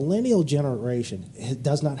 The millennial generation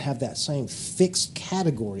does not have that same fixed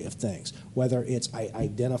category of things, whether it's I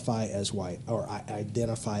identify as white or I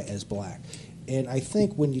identify as black. And I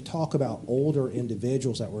think when you talk about older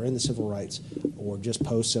individuals that were in the civil rights or just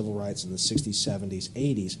post-civil rights in the 60s, 70s,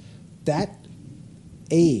 80s, that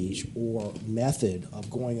age or method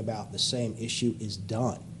of going about the same issue is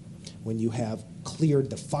done. When you have clear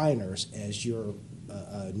definers as you're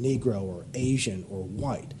Negro or Asian or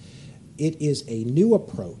white, it is a new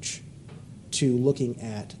approach to looking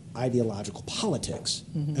at ideological politics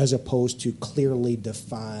as opposed to clearly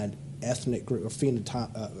defined ethnic group or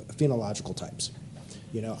phenological types.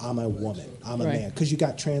 I'm a woman, I'm a man. Because you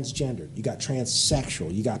got transgender, you got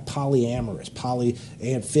transsexual, you got polyamorous,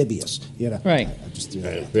 polyamphibious. Right. I just threw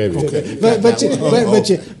that out.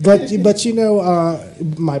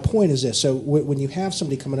 But my point is this. So when you have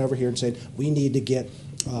somebody coming over here and saying, we need to get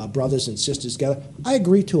brothers and sisters together. I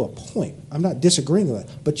agree to a point. I'm not disagreeing with it,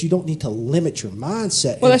 but you don't need to limit your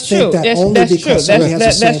mindset. Well, and that's true. That That's true.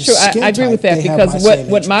 That's true. I agree with that because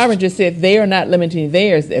what Myron just said, they are not limiting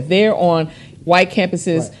theirs. If they're on white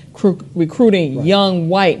campuses recruiting young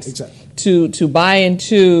whites to buy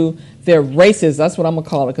into their races, that's what I'm going to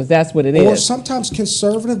call it, because that's what it is. Or sometimes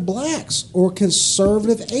conservative blacks or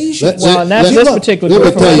conservative Asians. Well, that's this particular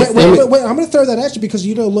group. Wait, I'm going to throw that at you because,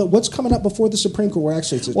 look, what's coming up before the Supreme Court? Well,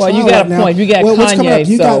 actually, it's a trial you got right a point. Now. You got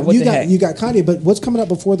Kanye, you got Kanye, but what's coming up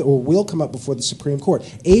before, or will come up before the Supreme Court?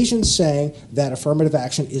 Asians saying that affirmative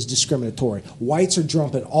action is discriminatory. Whites are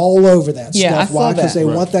jumping all over that stuff. Why? Because they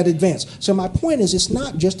want that advance. So my point is, it's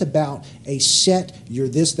not just about a set, you're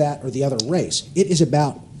this, that, or the other race. It is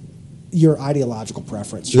about your ideological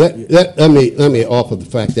preference. Let me offer the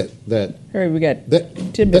fact that Harry, we got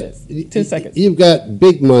 10 minutes, 10 seconds. You've got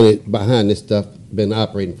big money behind this stuff, been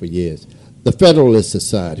operating for years. The Federalist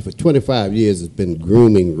Society for 25 years has been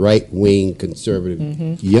grooming right-wing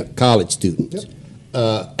conservative college students.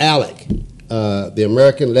 ALEC, the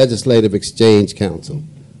American Legislative Exchange Council,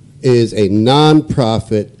 is a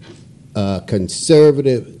nonprofit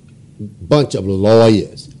conservative bunch of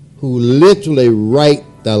lawyers who literally write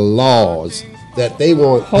the laws that they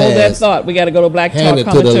want passed. Hold that thought. We got to go to Black Talk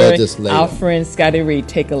Commentary. Our friend Scotty Reed.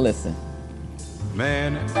 Take a listen.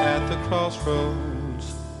 Man at the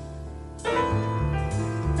crossroads,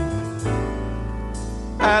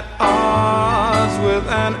 at odds with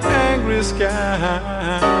an angry sky.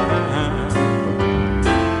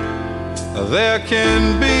 There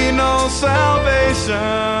can be no salvation.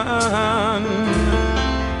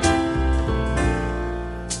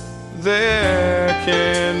 There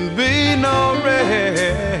can be no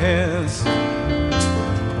rest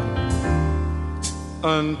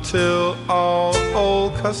until all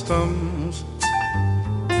old customs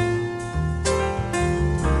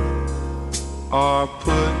are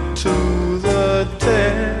put to the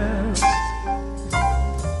test.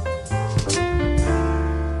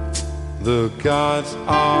 The gods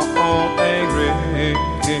are all angry.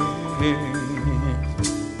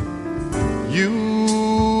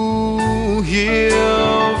 You hear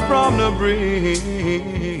from the breeze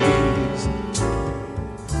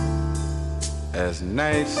as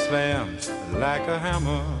night slams like a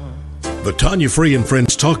hammer. The Tanya Free and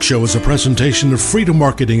Friends Talk Show is a presentation of Freedom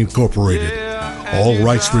Marketing Incorporated. All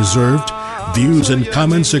rights reserved. Views and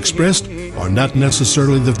comments expressed are not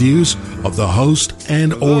necessarily the views of the host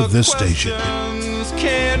and or this station.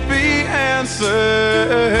 Can't be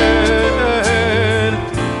answered.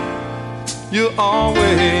 You're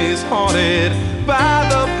always haunted by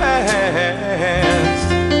the past.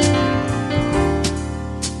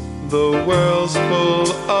 The world's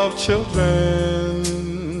full of children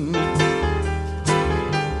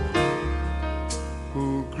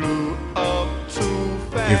who grew up too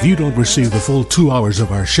fast. If you don't receive the full 2 hours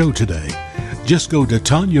of our show today, just go to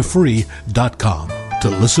TanyaFree.com to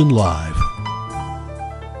listen live.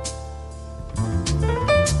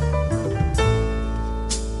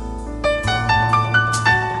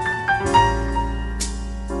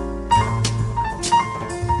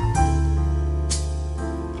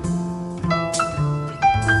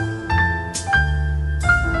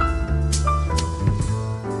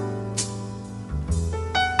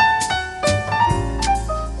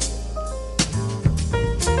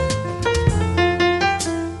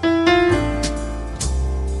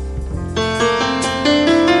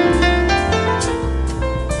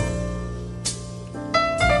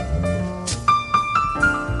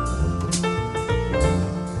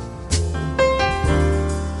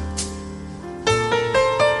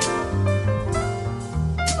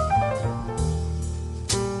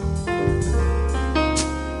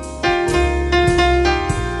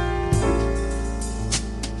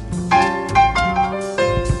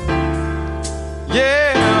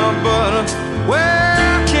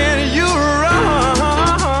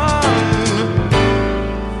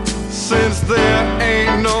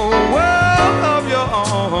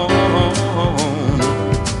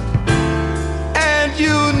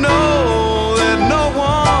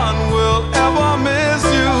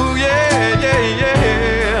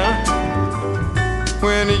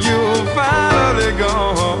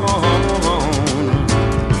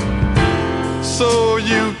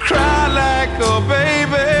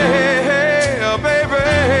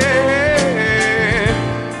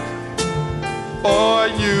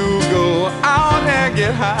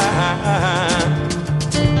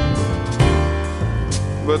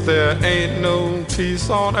 But there ain't no peace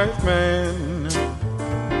on earth, man.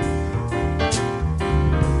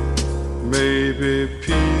 Maybe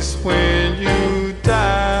peace when you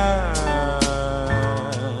die.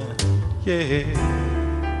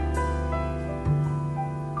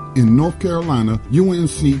 In North Carolina,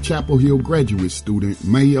 UNC Chapel Hill graduate student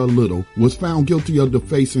Maya Little was found guilty of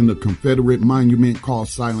defacing the Confederate monument called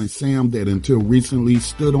Silent Sam that until recently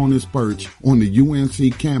stood on its perch on the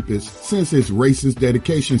UNC campus since its racist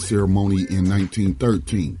dedication ceremony in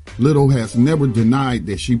 1913. Little has never denied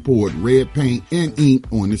that she poured red paint and ink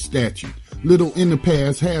on the statue. Little in the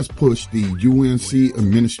past has pushed the UNC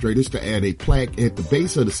administrators to add a plaque at the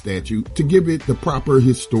base of the statue to give it the proper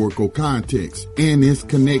historical context and its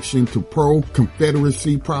connection to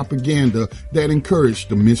pro-Confederacy propaganda that encouraged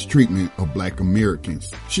the mistreatment of Black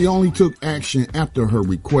Americans. She only took action after her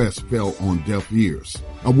request fell on deaf ears.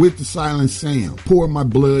 With the Silent Sam, pour my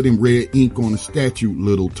blood and red ink on the statue,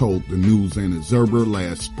 Little told the News and Observer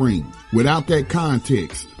last spring. Without that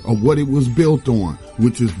context of what it was built on,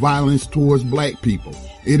 which is violence towards Black people,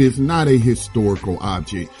 it is not a historical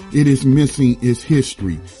object. It is missing its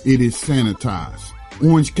history. It is sanitized.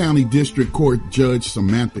 Orange County District Court Judge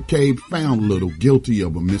Samantha Cave found Little guilty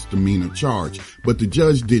of a misdemeanor charge, but the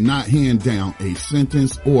judge did not hand down a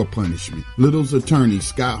sentence or punishment. Little's attorney,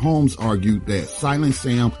 Scott Holmes, argued that Silent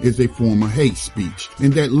Sam is a form of hate speech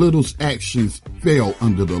and that Little's actions fell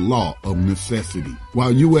under the law of necessity.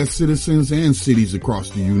 While U.S. citizens and cities across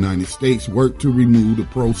the United States work to remove the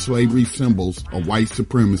pro-slavery symbols of white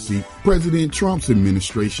supremacy, President Trump's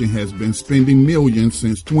administration has been spending millions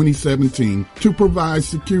since 2017 to provide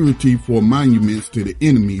security for monuments to the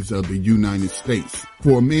enemies of the United States.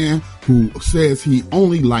 For a man who says he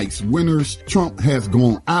only likes winners, Trump has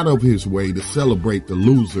gone out of his way to celebrate the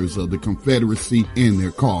losers of the Confederacy and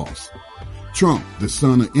their cause. Trump, the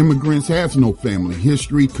son of immigrants, has no family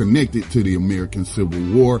history connected to the American Civil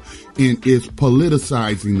War and is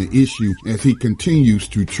politicizing the issue as he continues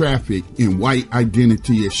to traffic in white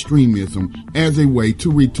identity extremism as a way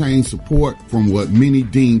to retain support from what many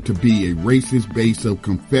deem to be a racist base of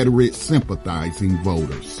Confederate sympathizing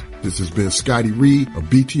voters. This has been Scotty Reed of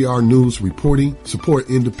BTR News reporting.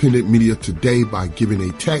 Support independent media today by giving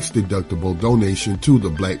a tax-deductible donation to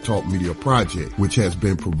the Black Talk Media Project, which has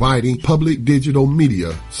been providing public digital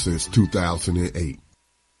media since 2008.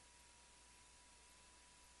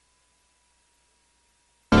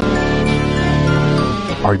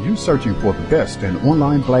 Are you searching for the best in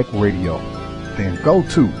online Black radio? Then go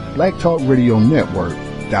to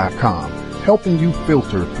blacktalkradionetwork.com, helping you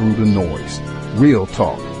filter through the noise. Real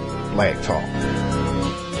talk. Black Talk.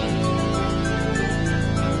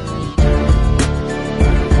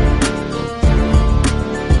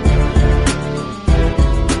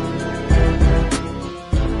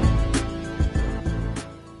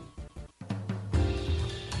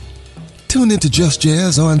 Tune into Just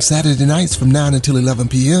Jazz on Saturday nights from 9 until 11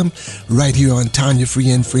 p.m. right here on Tanya Free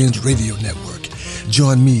and Friends Radio Network.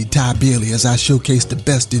 Join me, Ty Bailey, as I showcase the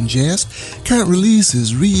best in jazz, current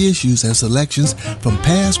releases, reissues, and selections from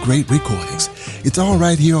past great recordings. It's all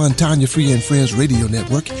right here on Tanya Free and Friends Radio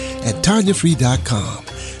Network at TanyaFree.com.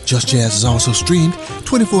 Just Jazz is also streamed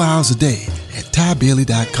 24 hours a day at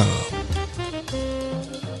TyBailey.com.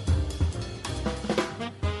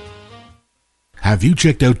 Have you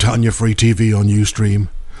checked out Tanya Free TV on Ustream?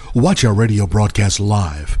 Watch our radio broadcast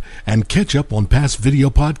live and catch up on past video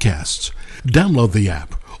podcasts. Download the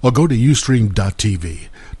app or go to ustream.tv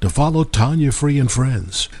to follow Tanya Free and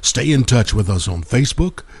Friends. Stay in touch with us on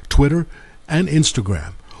Facebook, Twitter, and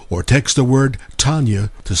Instagram, or text the word Tanya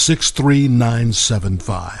to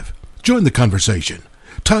 63975. Join the conversation.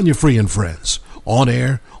 Tanya Free and Friends, on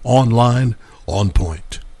air, online, on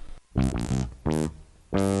point.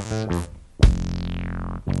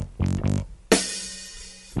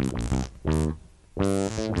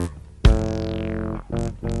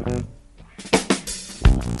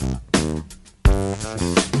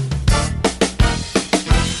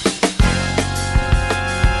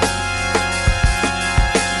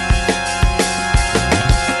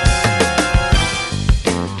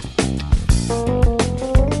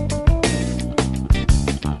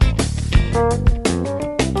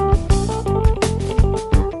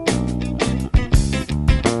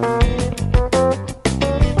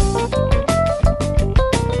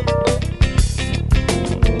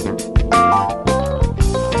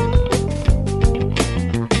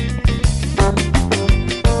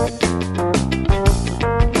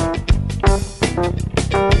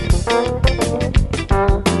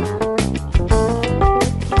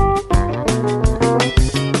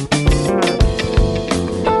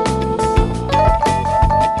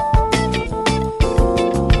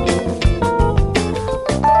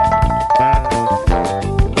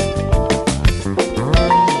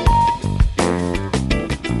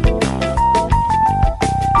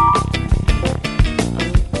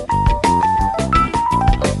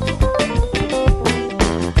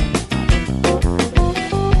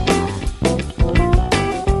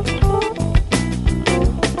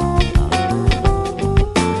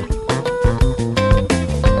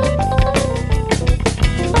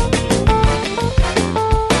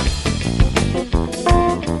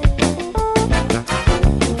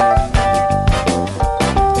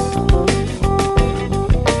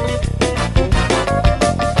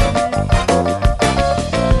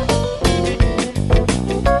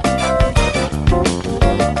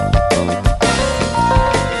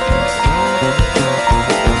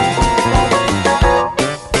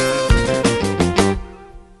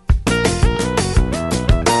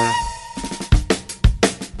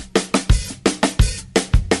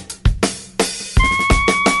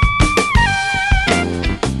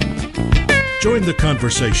 Join the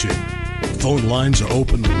conversation. Phone lines are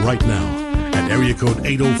open right now at area code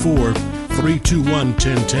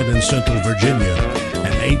 804-321-1010 in Central Virginia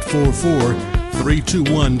and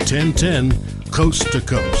 844-321-1010 coast to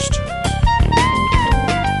coast. I'm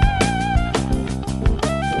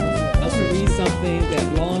going to read something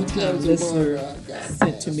that longtime listener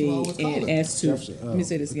sent to me and as to, let me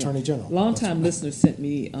say this again. Attorney General. Longtime listener sent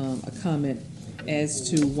me a comment as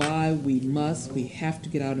to why we have to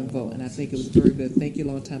get out and vote, and I think it was very good. Thank you,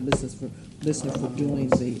 longtime listener, for doing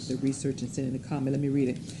the research and sending the comment. Let me read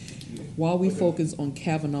it. While we focus on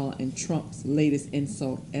Kavanaugh and Trump's latest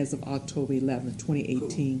insult as of October 11,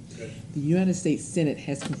 2018, the United States Senate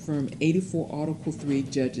has confirmed 84 Article 3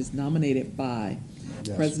 judges nominated by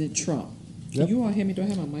President Trump. Can you all hear me? Do I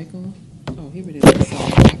have my mic on? Oh, here it is. I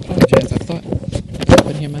apologize. I thought I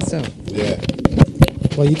couldn't hear myself. Yeah.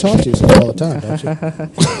 Well, you talk to yourself all the time, don't you?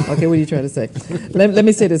 Okay, what are you trying to say? Let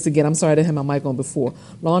me say this again. I'm sorry I didn't have my mic on before.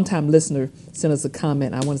 Longtime listener sent us a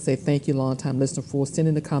comment. I want to say thank you, longtime listener, for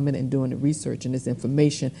sending the comment and doing the research and this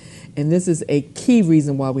information. And this is a key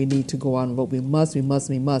reason why we need to go out and vote. We must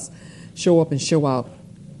show up and show out.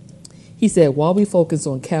 He said, while we focus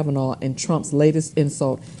on Kavanaugh and Trump's latest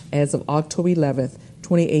insult as of October 11th,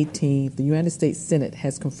 2018, the United States Senate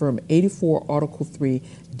has confirmed 84 Article 3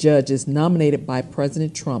 judges nominated by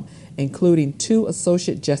President Trump, including 2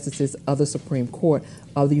 associate justices of the Supreme Court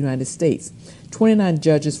of the United States, 29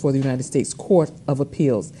 judges for the United States Court of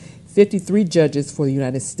Appeals, 53 judges for the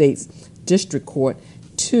United States District Court.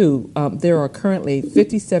 There are currently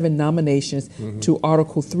 57 nominations to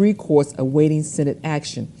Article 3 courts awaiting Senate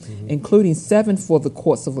action, including 7 for the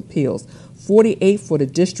Courts of Appeals, 48 for the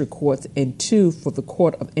district courts, and 2 for the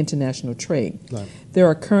Court of International Trade. Right. There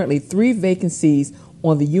are currently 3 vacancies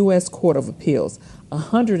on the U.S. Court of Appeals,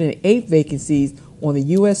 108 vacancies on the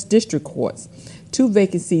U.S. District Courts, 2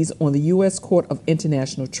 vacancies on the U.S. Court of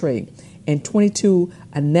International Trade, and 22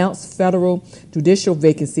 announced federal judicial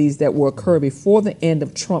vacancies that will occur before the end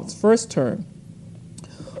of Trump's first term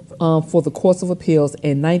for the Courts of Appeals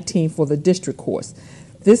and 19 for the district courts.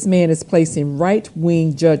 This man is placing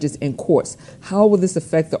right-wing judges in courts. How will this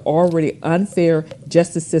affect the already unfair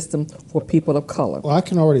justice system for people of color? Well, I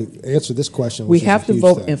can already answer this question. We have to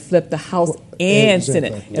vote and flip the House and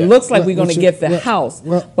Senate. It looks like we're going to get the House,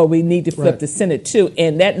 but we need to flip the Senate too.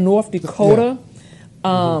 And that North Dakota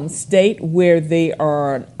state where they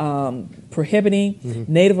are prohibiting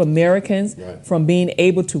Native Americans from being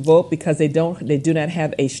able to vote because they do not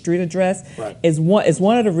have a street address is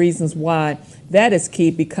one of the reasons why that is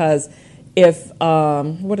key. Because if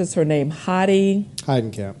what is her name,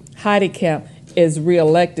 Heidenkamp is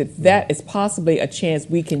reelected, that is possibly a chance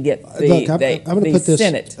we can get the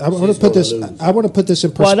Senate. I want to put this in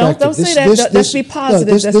perspective. Well, don't say that. Let's be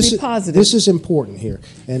positive. Let's be positive. This is important here.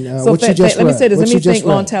 And so what you just let me say this. Let me thank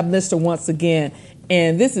Longtime Lister once again.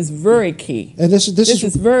 And this is very key. And this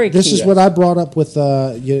is very key. This is what I brought up with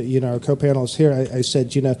our co-panelists here. I said,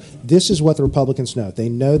 this is what the Republicans know. They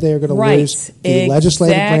know they are going to lose the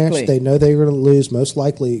legislative branch. They know they are going to lose, most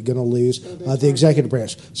likely going to lose the executive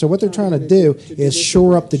branch. So what they're trying to do is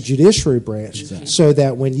shore up the judiciary branch so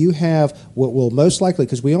that when you have what will most likely,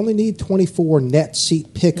 because we only need 24 net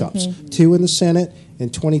seat pickups, 2 in the Senate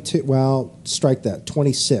and 22,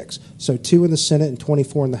 26. So 2 in the Senate and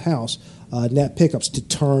 24 in the House. Net pickups to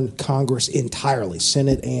turn Congress entirely,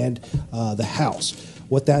 Senate and the House.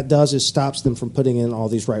 What that does is stops them from putting in all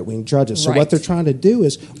these right-wing judges. So what they're trying to do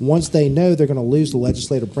is once they know they're going to lose the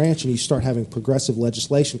legislative branch and you start having progressive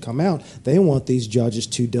legislation come out, they want these judges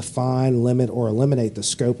to define, limit, or eliminate the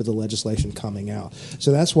scope of the legislation coming out.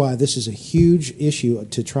 So that's why this is a huge issue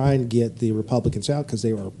to try and get the Republicans out, because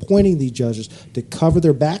they are appointing these judges to cover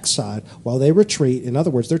their backside while they retreat. In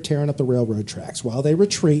other words, they're tearing up the railroad tracks. While they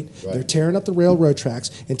retreat, they're tearing up the railroad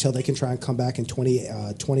tracks until they can try and come back in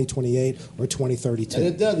 2028 or 2032. And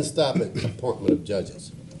it doesn't stop at the appointment of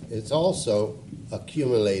judges. It's also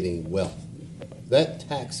accumulating wealth. That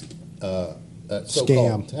tax,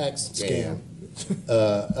 so-called tax scam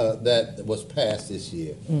that was passed this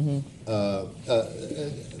year,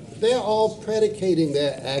 they're all predicating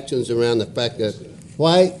their actions around the fact that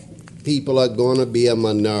white people are going to be a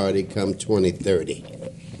minority come 2030,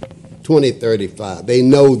 2035. They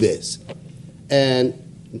know this. And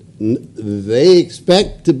they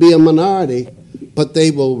expect to be a minority, but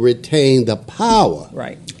they will retain the power.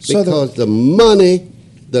 Right. Because the money,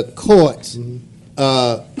 the courts,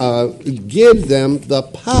 give them the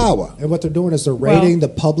power. And what they're doing is they're raiding the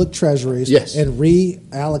public treasuries and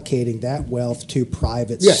reallocating that wealth to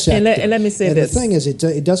private sector. And let me say this. The thing is,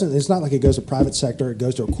 it doesn't. It's not like it goes to private sector. It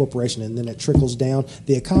goes to a corporation and then it trickles down.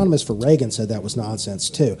 The economist for Reagan said that was nonsense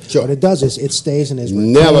too. Sure. What it does is it stays and is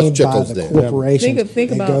retained by the corporation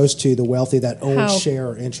think and about goes to the wealthy that own share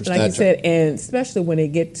or interest. Like you said, and especially when they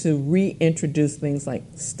get to reintroduce things like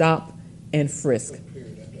stop and frisk.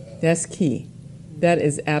 That's key. That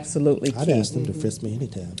is absolutely key. I'd ask them to frisk me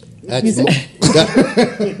anytime.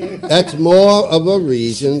 That's more of a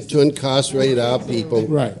reason to incarcerate our people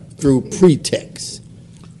through pretext.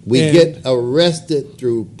 We get arrested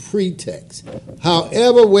through pretext.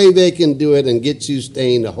 However way they can do it and get you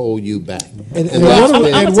staying to hold you back. And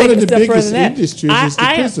one of the biggest industries is the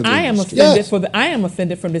prison I am industry. I am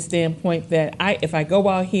offended from the standpoint that if I go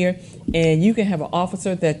out here and you can have an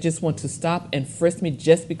officer that just wants to stop and frisk me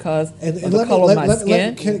just because of the color of my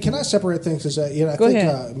skin. Can I separate things? Because I Go think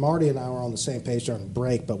ahead. Marty and I were on the same page during the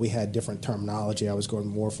break, but we had different terminology. I was going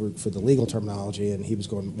more for the legal terminology, and he was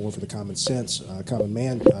going more for the common sense, common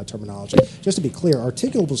man terminology. Just to be clear,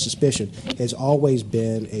 articulable suspicion has always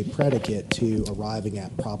been a predicate to arriving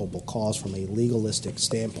at probable cause from a legalistic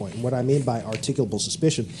standpoint. And what I mean by articulable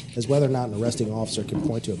suspicion is whether or not an arresting officer can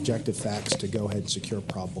point to objective facts to go ahead and secure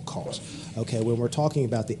probable cause. Okay, when we're talking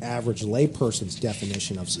about the average layperson's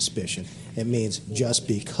definition of suspicion, it means just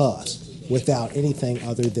because, without anything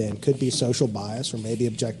other than could be social bias or maybe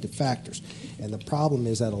objective factors. And the problem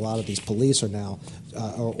is that a lot of these police are now,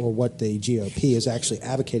 or what the GOP is actually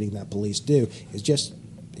advocating that police do, is just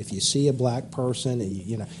if you see a black person,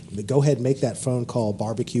 go ahead and make that phone call,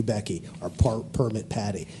 barbecue Becky or permit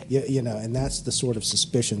Patty. And that's the sort of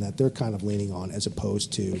suspicion that they're kind of leaning on as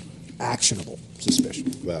opposed to actionable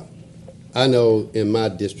suspicion. Well, I know in my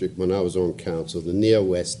district when I was on council, the near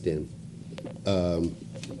West End,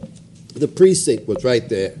 the precinct was right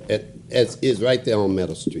there, is right there on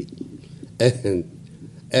Meadow Street.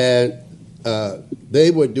 And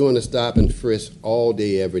they were doing a stop and frisk all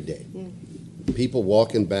day, every day. People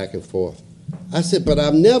walking back and forth. I said, but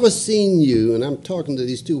I've never seen you, and I'm talking to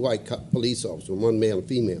these two white police officers, one male and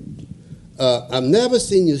female. I've never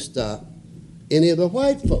seen you stop any of the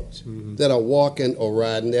white folks that are walking or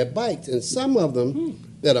riding their bikes. And some of them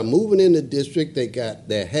that are moving in the district, they got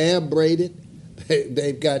their hair braided.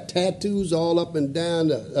 They've got tattoos all up and down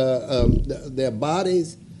their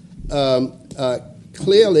bodies.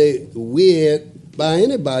 Clearly weird by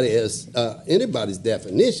anybody's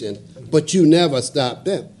definition, but you never stop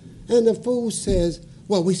them. And the fool says,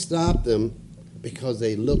 well, we stopped them because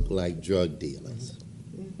they look like drug dealers.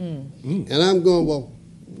 And I'm going, well,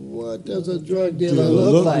 what does a drug dealer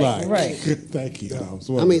look like? Right. Thank you.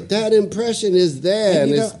 I mean, that impression is there,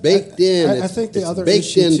 and it's baked in. I think the other baked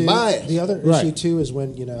issue in too, bias. the other issue too is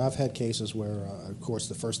when I've had cases where, of course,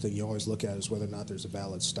 the first thing you always look at is whether or not there's a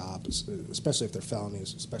valid stop, especially if they're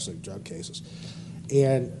felonies, especially drug cases.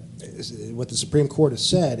 And what the Supreme Court has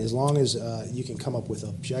said, as long as you can come up with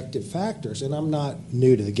objective factors, and I'm not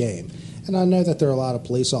new to the game, and I know that there are a lot of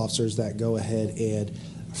police officers that go ahead and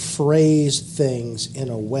phrase things in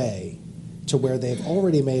a way to where they've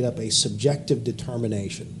already made up a subjective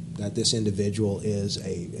determination that this individual is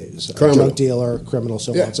a drug dealer, criminal,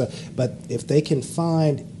 so on. So, but if they can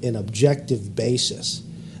find an objective basis,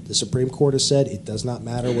 the Supreme Court has said it does not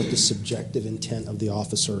matter what the subjective intent of the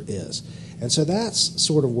officer is. And so that's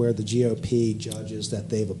sort of where the GOP judges that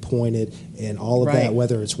they've appointed and all of that,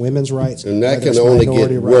 whether it's women's rights, and that can only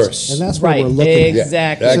get worse. And that's where we're looking at.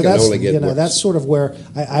 Exactly. That can only get worse. That's sort of where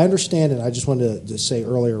I understand, and I just wanted to say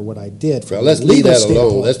earlier what I did. Well, let's leave that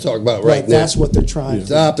alone. Let's talk about right now. That's what they're trying to do.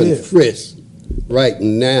 Stop and frisk right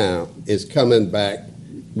now is coming back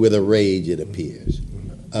with a rage, it appears.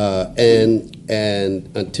 And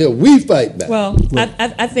until we fight back. Well,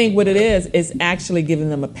 I think what it is actually giving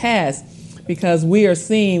them a pass, because we are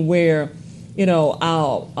seeing where,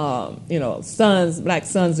 our sons, black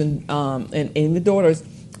sons and the daughters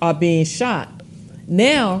are being shot.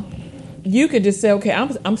 Now, you could just say, okay,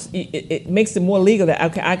 it makes it more legal that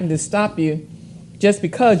okay, I can just stop you just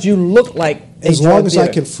because you look like a as long as dealer. I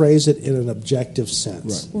can phrase it in an objective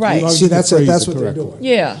sense. Right. See, that's what they're doing.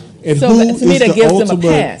 Yeah. And so who to me, is that the gives them a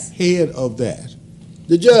ultimate pass. head of that?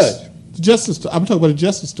 The judge. I'm talking about the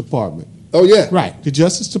Justice Department. Oh yeah. Right. The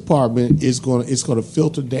Justice Department is going to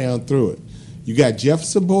filter down through it. You got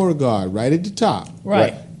Jefferson Beauregard right at the top.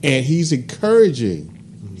 Right. And he's encouraging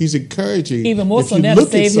even more so now to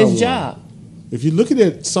save his job. If you're looking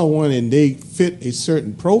at someone and they fit a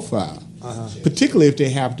certain profile, particularly if they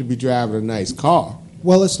happen to be driving a nice car.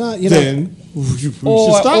 Well, it's not, then you should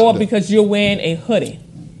stop or them. because you're wearing a hoodie.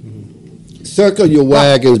 Circle your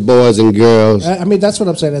wagons, boys and girls. I mean, that's what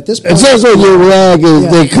I'm saying. At this point, circle your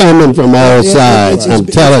wagons. They're coming from all sides. I'm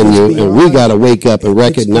telling you, and we got to wake up and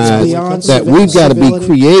recognize that we've got to be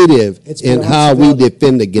creative in how we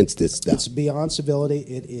defend against this stuff. It's beyond civility.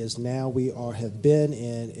 It is now. We have been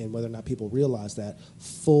in, and whether or not people realize that,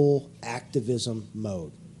 full activism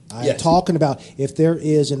mode. I'm talking about if there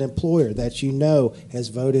is an employer that you know has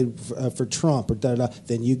voted for Trump or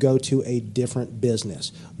then you go to a different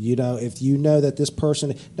business. You know, if you know that this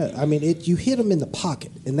person, you hit them in the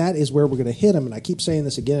pocket, and that is where we're going to hit them. And I keep saying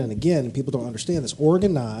this again and again, and people don't understand this.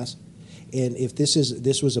 Organize. And if this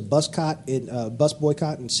was a bus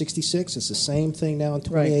boycott in '66, it's the same thing now in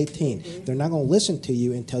 2018. Right. They're not going to listen to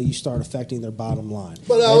you until you start affecting their bottom line.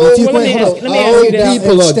 But our own people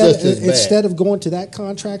are just as bad. Instead of going to that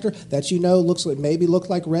contractor that you know look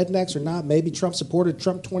like rednecks or not, maybe Trump supported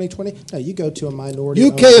Trump 2020. No, you go to a minority.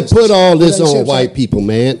 You can't put all this on white people,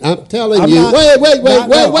 man. I'm telling you. Wait.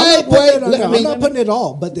 I'm not putting it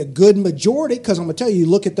all, but the good majority. Because I'm going to tell you,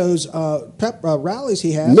 look at those rallies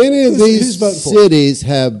he has. Many of these cities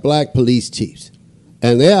have black police chiefs,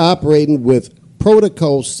 and they're operating with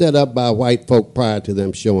protocols set up by white folk prior to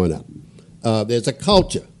them showing up. There's a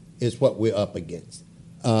culture is what we're up against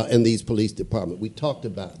in these police departments. We talked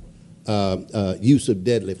about use of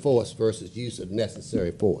deadly force versus use of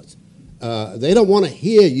necessary force. They don't want to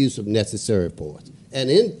hear use of necessary force.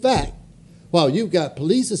 And in fact, while you've got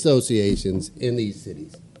police associations in these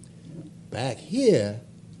cities, back here,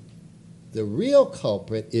 the real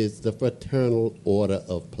culprit is the Fraternal Order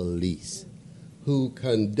of Police, who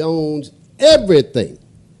condones everything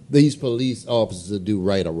these police officers do,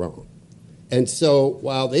 right or wrong. And so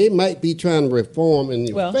while they might be trying to reform in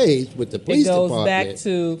your face with the police department, back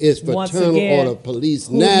to, it's Fraternal Order of Police,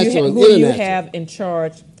 national and who international. you have in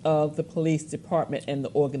charge of the police department and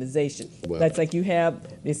the organization. Well, that's like you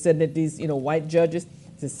have, they said that these, white judges,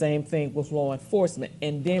 it's the same thing with law enforcement.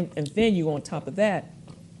 And then you on top of that,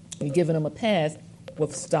 you're giving them a pass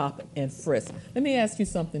with stop and frisk. Let me ask you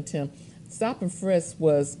something, Tim. Stop and frisk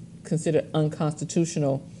was considered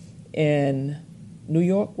unconstitutional in New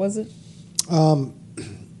York, was it?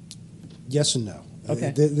 Yes and no.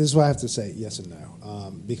 Okay. This is what I have to say, yes and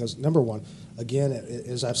no. Because number one, again,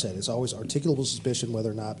 as I've said, it's always articulable suspicion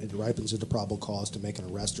whether or not it ripens into probable cause to make an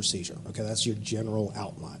arrest or seizure. Okay, that's your general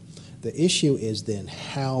outline. The issue is then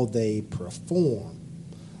how they perform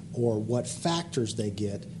or what factors they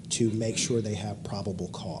get to make sure they have probable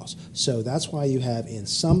cause. So that's why you have, in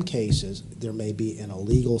some cases, there may be an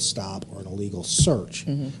illegal stop or an illegal search.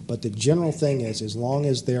 Mm-hmm. But the general thing is, as long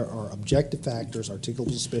as there are objective factors,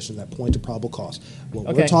 articulable suspicion that point to probable cause.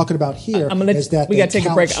 What we're talking about here is that we got to take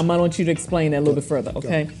a break. I'm going to want you to explain that a little bit further,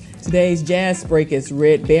 okay? Today's jazz break is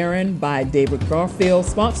Red Baron by David Garfield,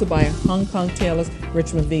 sponsored by Hong Kong Tailors,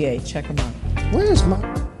 Richmond, VA. Check them out. Where's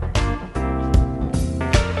my...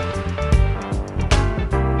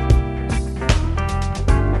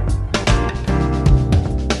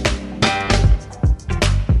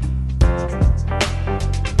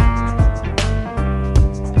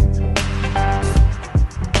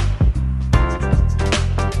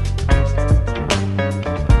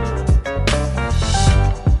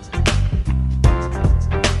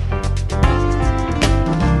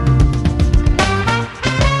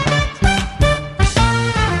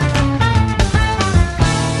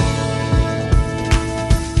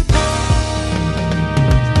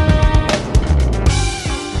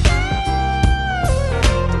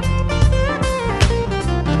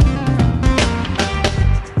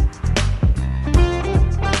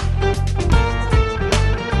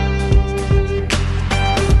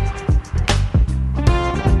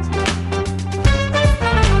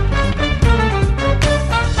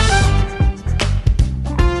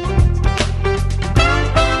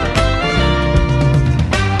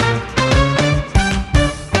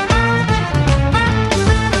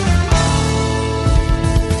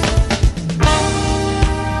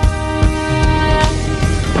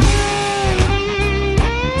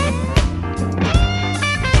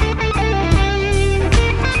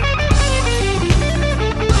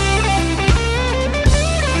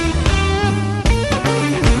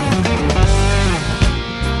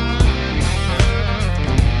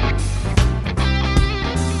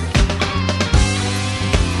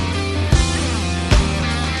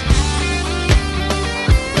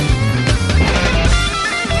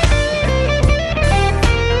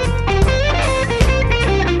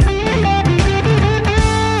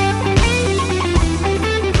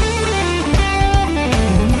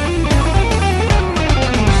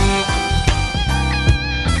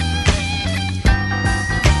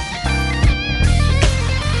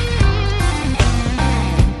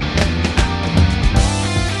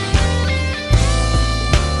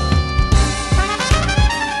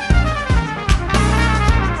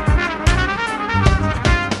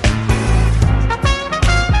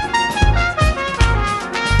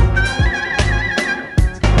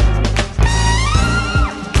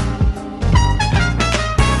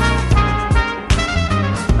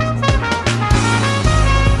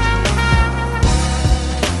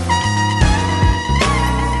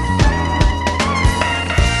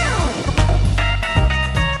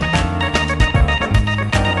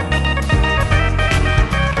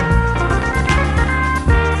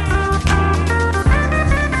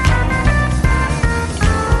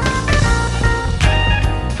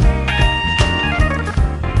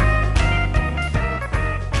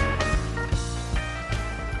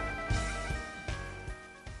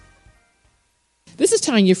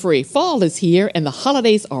 Tanya Free. Fall is here and the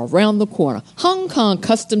holidays are around the corner. Hong Kong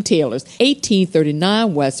Custom Tailors,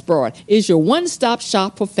 1839 West Broad, is your one-stop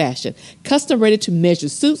shop for fashion. Custom ready-to-measure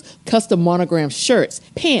suits, custom monogram shirts,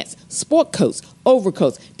 pants, sport coats,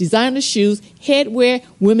 overcoats, designer shoes, headwear,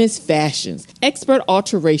 women's fashions, expert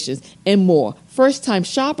alterations, and more. First-time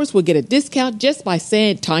shoppers will get a discount just by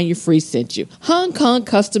saying Tanya Free sent you. Hong Kong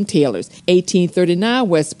Custom Tailors, 1839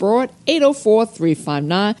 West Broad,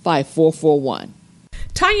 804-359-5441.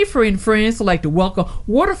 Tanya Free and friends would like to welcome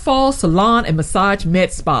Waterfall Salon and Massage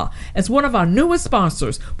Med Spa as one of our newest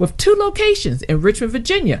sponsors with 2 locations in Richmond,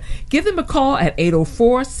 Virginia. Give them a call at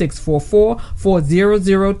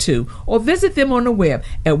 804-644-4002 or visit them on the web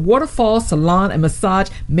at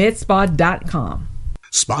waterfallsalonandmassagemedspa.com.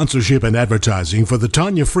 Sponsorship and advertising for the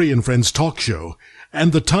Tanya Free and Friends talk show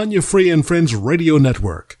and the Tanya Free and Friends radio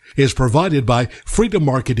network is provided by Freedom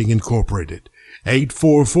Marketing Incorporated,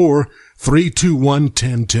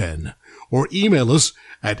 844-321-1010, or email us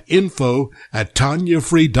at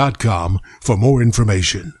info@tanyafree.com for more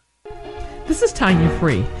information. This is Tanya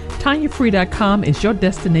Free. TanyaFree.com is your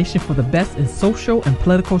destination for the best in social and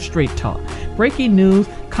political straight talk, breaking news,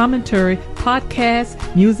 commentary, podcasts,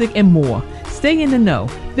 music, and more. Stay in the know.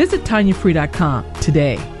 Visit TanyaFree.com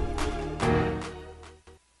today.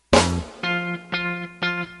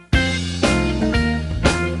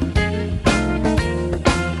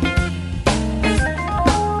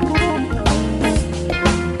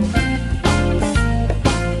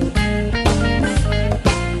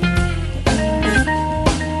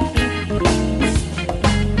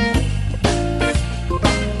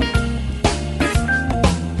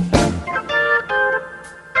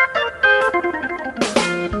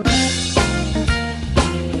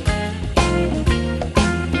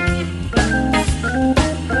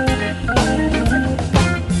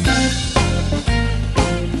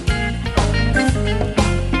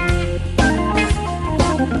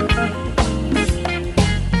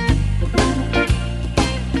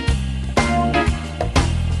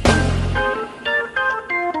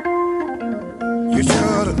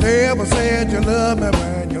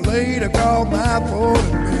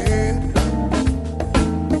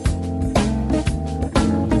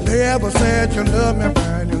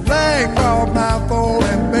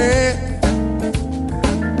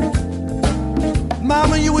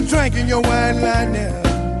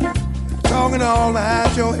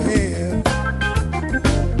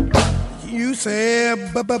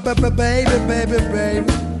 Baby,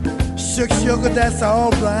 sugar, that's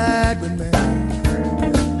all right with me.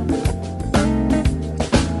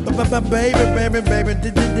 Baby,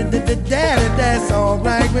 daddy, that's all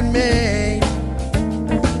right with me.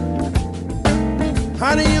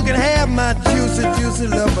 Honey, you can have my juicy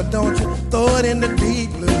love, but don't you throw it in the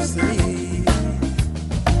deep blue sea.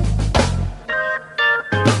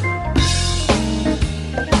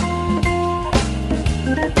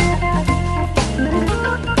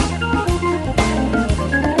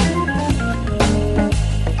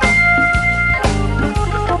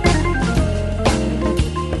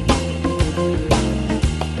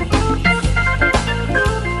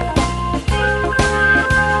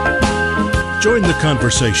 Join the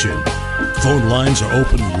conversation. Phone lines are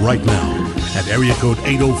open right now at area code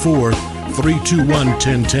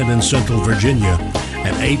 804-321-1010 in Central Virginia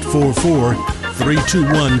and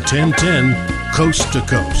 844-321-1010 coast to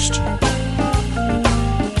coast.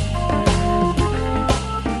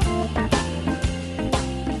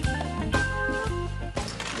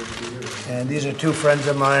 And these are 2 friends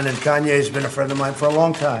of mine, and Kanye has been a friend of mine for a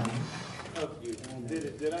long time.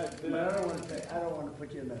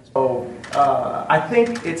 I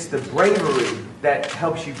think it's the bravery that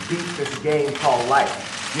helps you beat this game called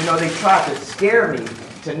life. You know, they tried to scare me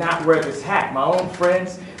to not wear this hat, my own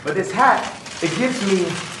friends, but this hat, it gives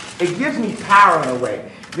me power in a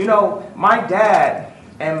way. You know, my dad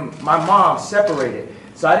and my mom separated,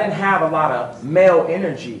 so I didn't have a lot of male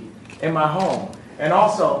energy in my home. And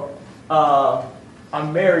also,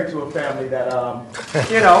 I'm married to a family that,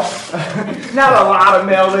 not a lot of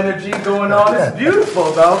male energy going on. It's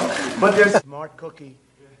beautiful, though. But there's smart cookie,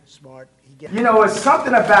 smart. It's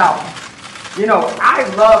something about, I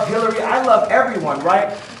love Hillary. I love everyone,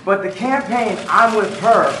 right? But the campaign, I'm with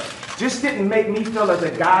her, just didn't make me feel as a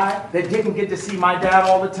guy that didn't get to see my dad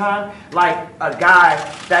all the time, like a guy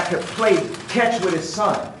that could play catch with his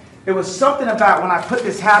son. It was something about when I put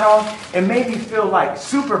this hat on, it made me feel like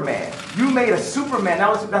Superman. You made a Superman.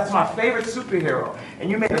 That's my favorite superhero.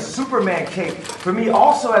 And you made a Superman cape for me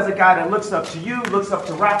also as a guy that looks up to you, looks up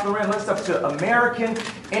to Ralph Lauren, looks up to American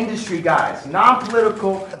industry guys,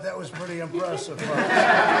 non-political. That was pretty impressive.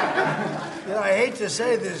 I hate to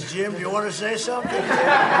say this, Jim. Do you want to say something?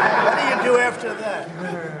 What do you do after that?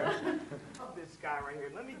 This guy right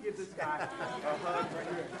here. Let me give this guy a hug right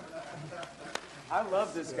here. I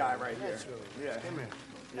love this guy right here. That's really nice. Yeah. Come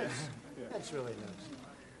here. That's really nice.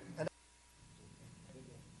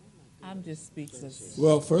 I'm just speechless.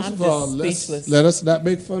 Well, first I'm of all, let us not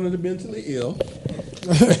make fun of the mentally ill.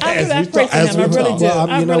 I pray for him. I really do.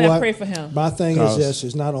 I pray for him. My thing is this: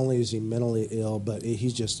 is not only is he mentally ill, but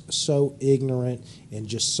he's just so ignorant and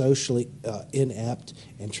just socially inept,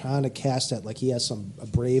 and trying to cast that like he has some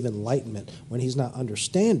brave enlightenment when he's not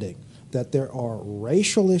understanding that there are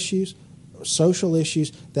racial issues, social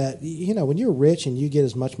issues that, when you're rich and you get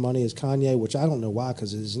as much money as Kanye, which I don't know why,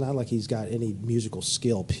 because it's not like he's got any musical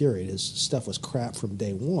skill, period. His stuff was crap from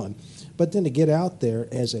day one. But then to get out there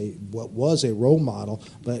as what was a role model,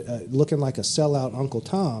 but looking like a sellout Uncle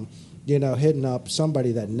Tom, hitting up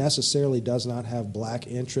somebody that necessarily does not have black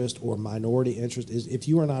interest or minority interest, is if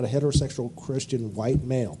you are not a heterosexual Christian white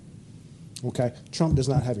male, okay, Trump does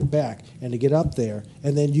not have your back. And to get up there,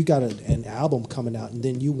 and then you got an album coming out, and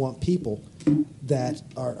then you want people that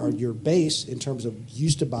are your base in terms of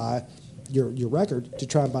used to buy your record to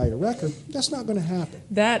try and buy your record, that's not going to happen.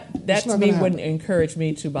 That to me wouldn't encourage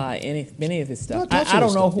me to buy any of his stuff. I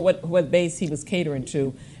don't know what base he was catering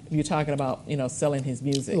to. If you're talking about selling his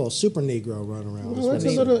music, a little super Negro running around. Well,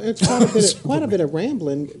 it's quite a bit of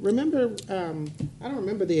rambling. Remember, I don't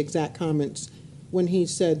remember the exact comments when he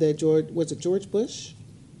said that George Bush?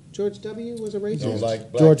 George W. was a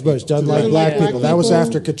racist? George Bush doesn't like black people. That was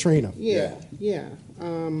after Katrina. Yeah.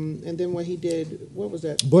 And then what he did, what was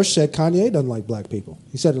that? Bush said Kanye doesn't like black people.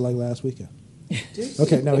 He said it like last weekend.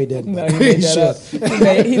 Okay, no, he didn't. No, he made that up.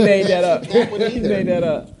 He made that up. He made that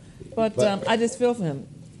up. But I just feel for him.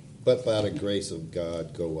 But by the grace of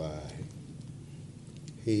God go I.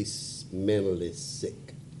 He's mentally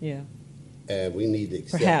sick. Yeah. And we need to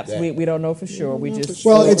accept Perhaps that. We don't know for sure. We just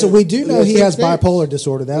we do know he has bipolar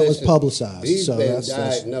disorder. That was publicized. He's so been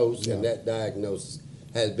diagnosed, and that diagnosis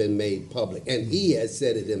has been made public, and he has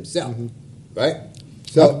said it himself, right?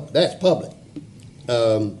 So that's public.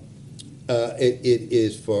 It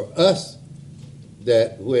is for us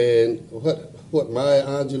that when what Maya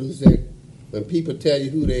Angelou said, when people tell you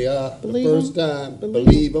who they are the first time,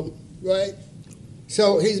 believe them, right?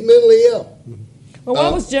 So he's mentally ill. Well, why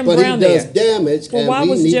was Jim Brown there? But he does damage. Well, why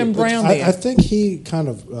was Jim Brown there? I think he kind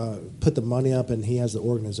of put the money up, and he has the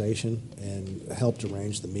organization and helped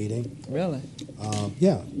arrange the meeting. Really?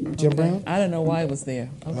 Yeah. Jim Brown? I don't know why he was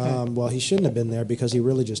there. Okay. Well, he shouldn't have been there because he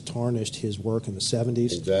really just tarnished his work in the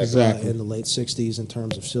 70s, exactly. In the late 60s in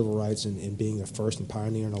terms of civil rights and being the first and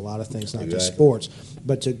pioneer in a lot of things, not just sports.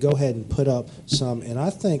 But to go ahead and put up some, and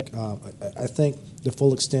I think the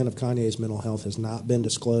full extent of Kanye's mental health has not been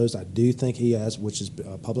disclosed. I do think he has, which is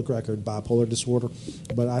public record, bipolar disorder.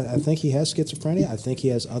 But I think he has schizophrenia. I think he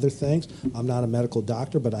has other things. I'm not a medical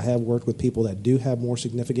doctor, but I have worked with people that do have more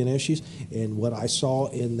significant issues. And what I saw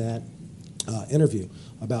in that interview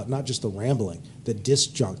about not just the rambling, the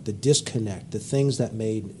disjunct, the disconnect, the things that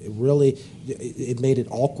made it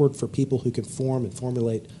awkward for people who can form and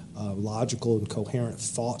formulate logical and coherent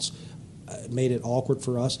thoughts, made it awkward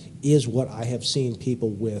for us, is what I have seen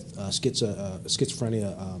people with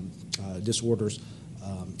schizophrenia disorders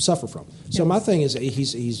suffer from. So my thing is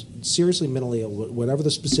he's seriously mentally ill, whatever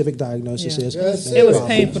the specific diagnosis is. It was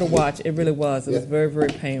painful to watch. It really was. It was very, very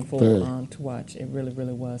painful to watch. It really,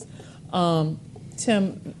 really was.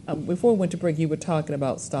 Tim, before we went to break, you were talking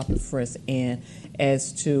about stop and frisk and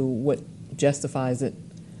as to what justifies it.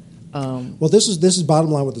 Well, this is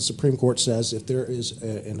bottom line what the Supreme Court says. If there is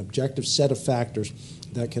an objective set of factors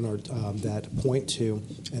that can that point to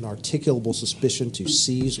an articulable suspicion to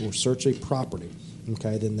seize or search a property,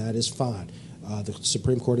 okay, then that is fine. The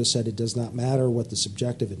Supreme Court has said it does not matter what the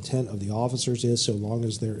subjective intent of the officers is, so long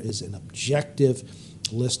as there is an objective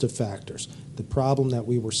list of factors. The problem that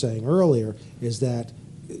we were saying earlier is that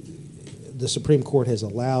the Supreme Court has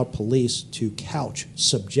allowed police to couch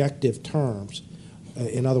subjective terms.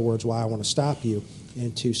 In other words, why I want to stop you,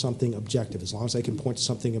 into something objective, as long as they can point to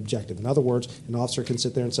something objective. In other words, an officer can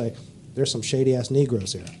sit there and say, there's some shady-ass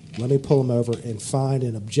Negroes here. Let me pull them over and find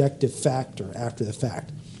an objective factor after the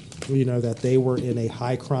fact. That they were in a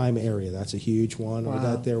high-crime area. That's a huge one. Wow. Or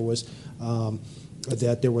that there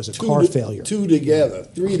was a car failure. 2 together,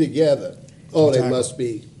 3 together. Oh, they must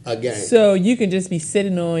be a gang. So you can just be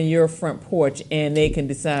sitting on your front porch and they can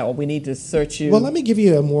decide, oh, we need to search you. Well, let me give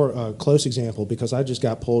you a more close example because I just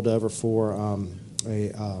got pulled over for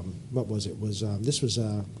what was it? This was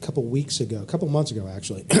a couple months ago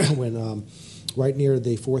actually, when right near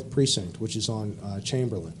the 4th Precinct, which is on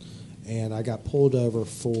Chamberlain, and I got pulled over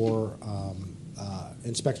for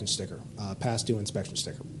inspection sticker, past due inspection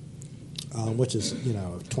sticker, which is a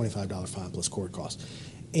 $25 fine plus court cost.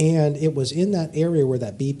 And it was in that area where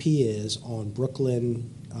that BP is on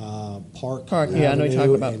Brooklyn Park Avenue, yeah, I know you're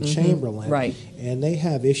talking about. and Chamberlain. Right. And they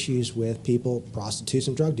have issues with people, prostitutes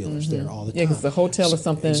and drug dealers there all the time. Yeah, because the hotel or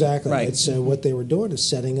something. Exactly. Right. And so what they were doing is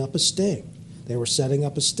setting up a sting. They were setting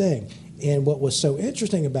up a sting. And what was so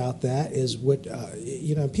interesting about that is what,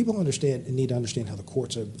 people need to understand how the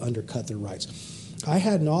courts have undercut their rights. I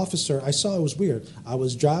had an officer, I saw it was weird. I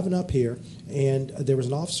was driving up here, and there was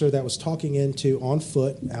an officer that was talking on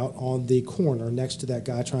foot out on the corner next to that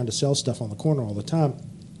guy trying to sell stuff on the corner all the time.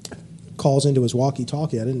 Calls into his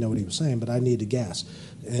walkie-talkie. I didn't know what he was saying, but I needed gas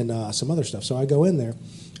and some other stuff. So I go in there,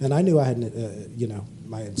 and I knew I had,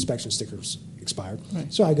 my inspection stickers expired.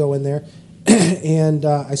 Right. So I go in there, and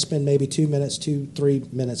I spend maybe 3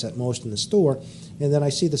 minutes at most in the store, and then I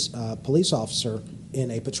see this police officer in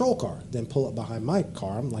a patrol car, then pull up behind my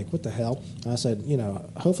car. I'm like, what the hell? And I said,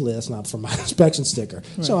 hopefully that's not for my inspection sticker.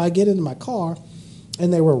 Right. So I get into my car,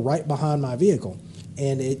 and they were right behind my vehicle.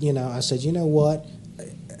 And, I said, you know what?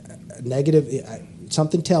 Negative,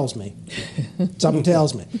 something tells me. Something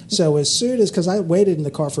tells me. So as soon as, because I waited in the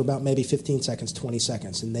car for about maybe 15 seconds, 20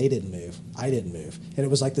 seconds, and they didn't move. I didn't move. And it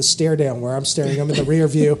was like the stare down where I'm staring them in the rear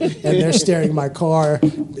view, and they're staring at my car,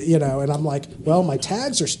 and I'm like, well, my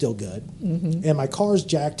tags are still good, and my car's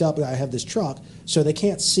jacked up, and I have this truck, so they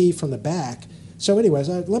can't see from the back. So anyways,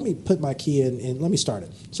 let me put my key in, and let me start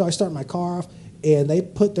it. So I start my car off, and they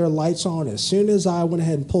put their lights on. As soon as I went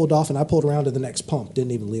ahead and pulled off, and I pulled around to the next pump, didn't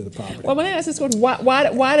even leave the property. Well, let me ask this question: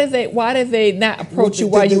 why did they not approach you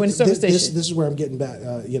while you were in the service station? This is where I'm getting back.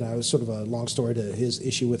 It's sort of a long story to his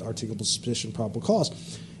issue with articulable suspicion, probable cause.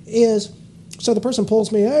 So the person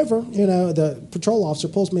pulls me over, the patrol officer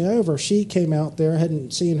pulls me over. She came out there,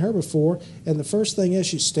 hadn't seen her before, and the first thing is,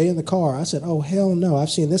 she stay in the car. I said, oh, hell no,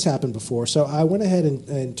 I've seen this happen before. So I went ahead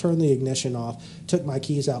and turned the ignition off, took my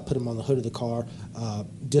keys out, put them on the hood of the car,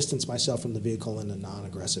 distanced myself from the vehicle in a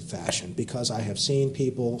non-aggressive fashion, because I have seen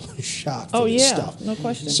people shot for this stuff. No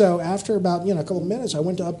question. So after about a couple of minutes, I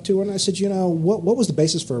went up to her and I said, what was the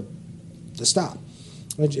basis for the stop?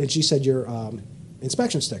 And she said, your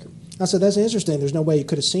inspection sticker. I said, that's interesting. There's no way you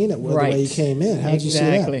could have seen it the way you came in. How did you see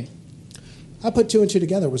that? I put two and two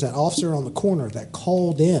together. It was that officer on the corner that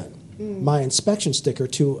called in my inspection sticker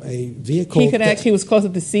to a vehicle. He was closer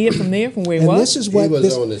to see it from there, from where he was? And this is what he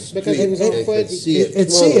was on the street because he was on foot. could see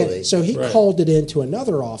it. So he called it in to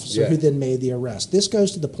another officer who then made the arrest. This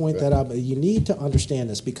goes to the point that you need to understand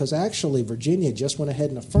this, because actually Virginia just went ahead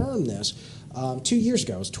and affirmed this 2 years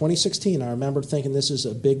ago. It was 2016. I remember thinking this is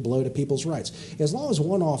a big blow to people's rights. As long as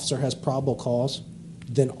one officer has probable cause,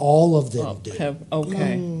 then all of them do.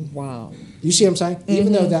 Wow. You see what I'm saying?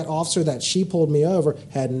 Even though that officer that she pulled me over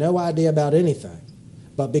had no idea about anything,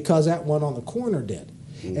 but because that one on the corner did.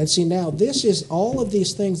 And see, now this is all of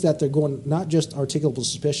these things that they're going, not just articulable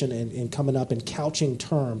suspicion and coming up and couching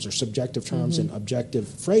terms or subjective terms and objective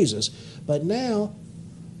phrases, but now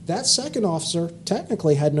that second officer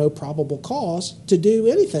technically had no probable cause to do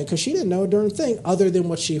anything, because she didn't know a darn thing other than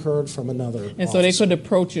what she heard from another And so they couldn't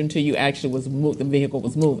approach you until you actually the vehicle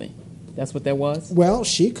was moving. That's what that was? Well,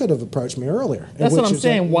 she could have approached me earlier. That's what I'm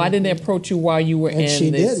saying. Why didn't they approach you while you were in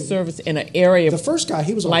the service in an area? The first guy,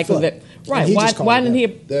 he was on foot. Right. Why didn't he?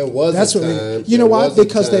 There was a time. You know why?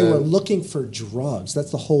 Because they were looking for drugs.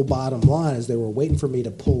 That's the whole bottom line, is they were waiting for me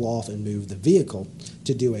to pull off and move the vehicle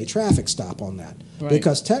to do a traffic stop on that. Right.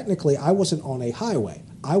 Because technically, I wasn't on a highway.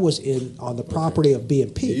 I was on the property of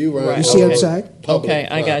B&P. You see what I'm saying? Okay,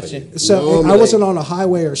 I got you. So I wasn't on a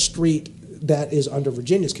highway or street that is under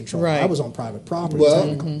Virginia's control. Right. I was on private property.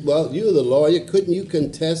 Well, you're the lawyer. Couldn't you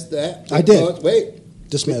contest that? I did. Wait.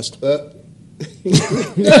 Dismissed. Yeah,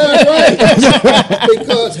 right.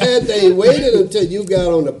 Because had they waited until you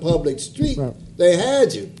got on the public street, they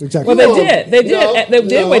had you. Exactly. Well, they did. They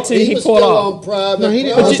did wait till he pulled off. On private no, he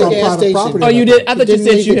didn't. Was on private property. Oh, you did? I thought you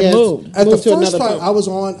said you had moved. At the first time, I was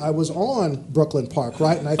on Brooklyn Park,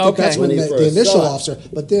 right? And I think that's when the initial officer.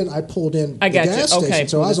 But then I pulled in the gas station,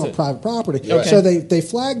 so I was on private property. Right. So they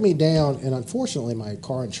flagged me down, and unfortunately, my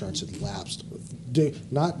car insurance had lapsed.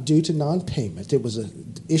 Not due to non-payment. It was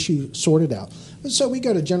an issue sorted out. So we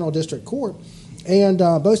go to General District Court, and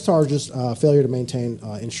both charges, failure to maintain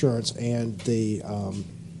insurance and the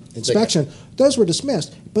inspection. Those were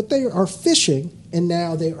dismissed. But they are fishing, and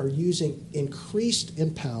now they are using increased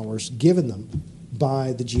powers given them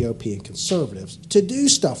by the GOP and conservatives to do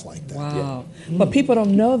stuff like that. Wow. But people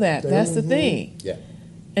don't know that. That's the thing. Yeah.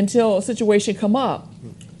 Until a situation come up.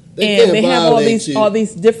 They and they have all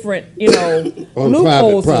these different,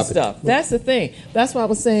 loopholes and stuff. That's the thing. That's why I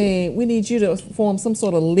was saying we need you to form some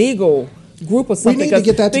sort of legal group or something. We need to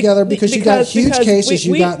get that together because you got huge cases.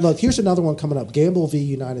 Look, here's another one coming up. Gamble v.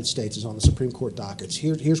 United States is on the Supreme Court dockets.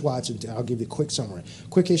 Here's why I'll give you a quick summary.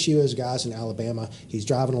 Quick issue is, guys, in Alabama, he's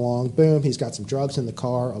driving along, boom, he's got some drugs in the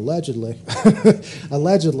car, allegedly.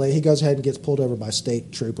 Allegedly, he goes ahead and gets pulled over by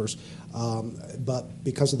state troopers. But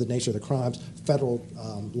because of the nature of the crimes, federal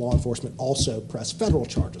law enforcement also pressed federal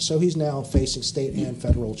charges. So he's now facing state and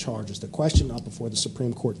federal charges. The question up before the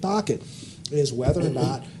Supreme Court docket is whether or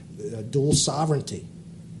not dual sovereignty.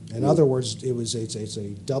 In other words, it's a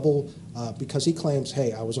double, because he claims,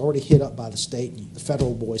 hey, I was already hit up by the state, the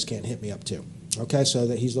federal boys can't hit me up too. Okay, so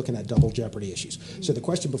that he's looking at double jeopardy issues. So the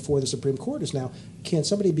question before the Supreme Court is now, can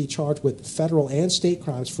somebody be charged with federal and state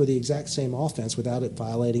crimes for the exact same offense without it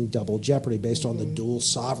violating double jeopardy based on the dual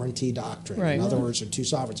sovereignty doctrine? Right. In other words, there are two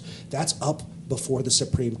sovereigns. That's up before the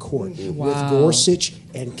Supreme Court. Wow. With Gorsuch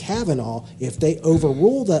and Kavanaugh, if they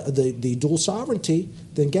overrule the dual sovereignty,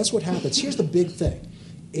 then guess what happens? Here's the big thing.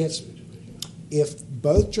 It's if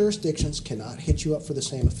both jurisdictions cannot hit you up for the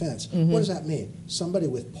same offense, what does that mean? Somebody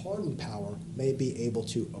with pardon power may be able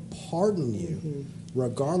to pardon you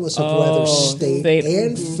regardless of whether state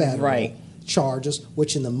and federal charges,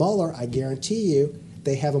 which in the Mueller, I guarantee you,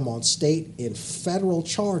 they have them on state and federal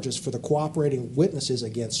charges for the cooperating witnesses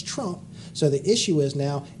against Trump. So the issue is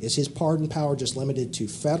now, is his pardon power just limited to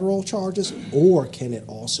federal charges, or can it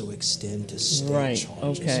also extend to state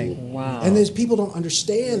charges? Okay, wow. And these people don't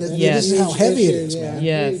understand that this is how heavy it is, man.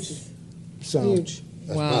 Yes. So, That's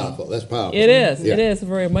powerful. That's powerful. It is. Yeah. It is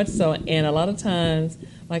very much so. And a lot of times,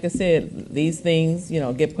 like I said, these things,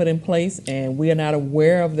 get put in place, and we are not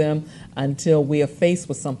aware of them until we are faced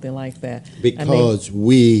with something like that. Because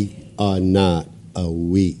we are not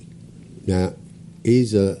we. Now,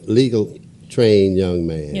 he's a legal trained young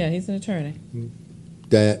man. Yeah, he's an attorney.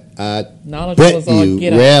 That I Knowledge bet was on you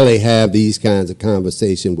get up. rarely have these kinds of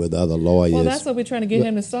conversations with other lawyers. Well, that's what we're trying to get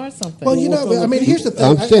him to start something. well, here's the thing.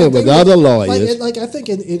 I'm saying with other lawyers. I think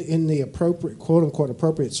in the appropriate, quote unquote,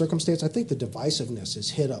 appropriate circumstance, I think the divisiveness is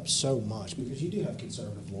hit up so much because you do have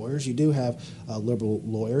conservative lawyers, you do have liberal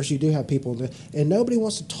lawyers, you do have people, and nobody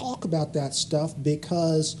wants to talk about that stuff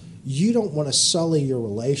because you don't want to sully your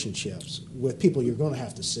relationships with people you're going to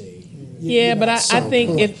have to see. But I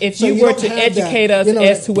think if So you were don't to have educate that, us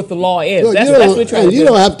as to what the law is, Look, that's you what don't- we're trying to you do.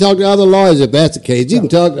 don't have to talk to other lawyers if that's the case. You can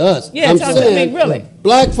talk to us. Yeah, I'm talk to saying, me, really.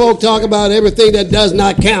 Black folk talk about everything that does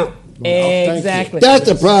not count. Exactly. That's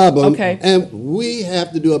the problem. Okay. And we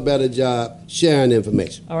have to do a better job sharing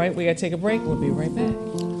information. All right, we got to take a break. We'll be right back.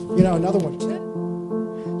 Another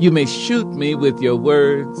one. You may shoot me with your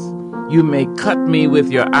words. You may cut me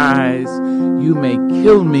with your eyes. You may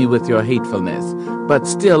kill me with your hatefulness. But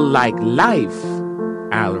still, like life,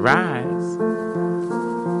 I'll rise.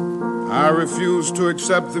 I refuse to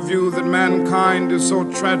accept the view that mankind is so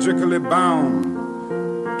tragically bound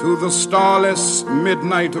to the starless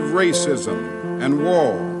midnight of racism and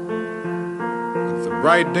war that the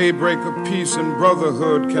bright daybreak of peace and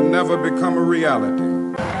brotherhood can never become a reality.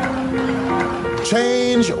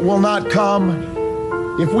 Change will not come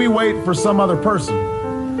if we wait for some other person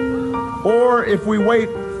or if we wait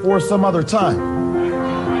for some other time.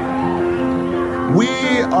 We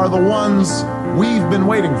are the ones we've been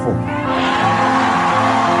waiting for.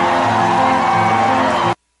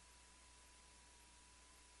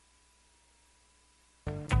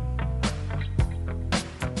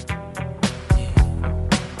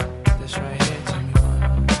 This right here, tell me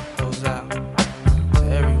what goes out to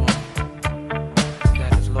everyone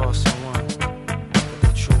that has lost someone that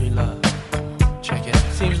they truly love. Check it out.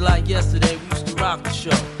 Seems like yesterday we used to rock the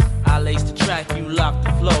show. I laced the track, you locked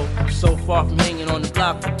the flow. So far from hanging on the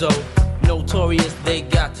block of dough. Notorious, they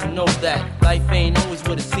got to know that life ain't always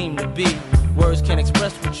what it seemed to be. Words can't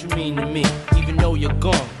express what you mean to me. Even though you're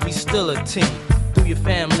gone, we still a team. Through your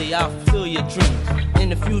family, I'll fulfill your dreams. In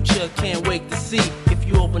the future, can't wait to see if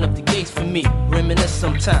you open up the gates for me. Reminisce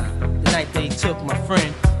sometime. The night they took my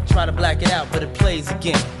friend. Try to black it out, but it plays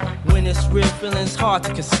again. When it's real, feeling's hard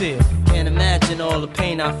to conceal. Can't imagine all the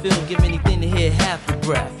pain I feel. Give anything to hear half your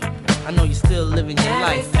breath. I know you're still living your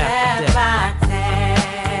life after death.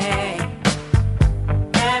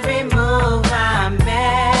 Every move I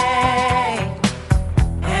make,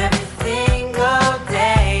 every single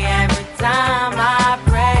day, every time I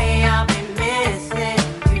pray, I'll be missing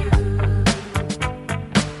you.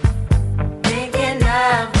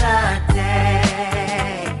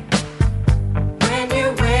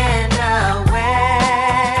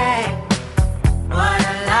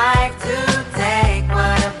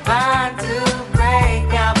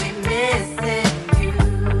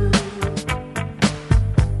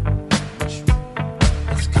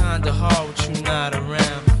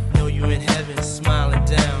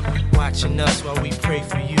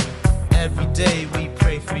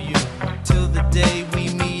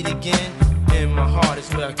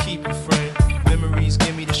 I'll keep you, friend. Memories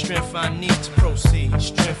give me the strength I need to proceed,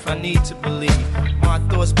 strength I need to believe. My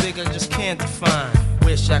thoughts big, I just can't define.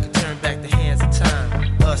 Wish I could turn back the hands of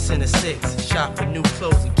time. Us in the six, shop for new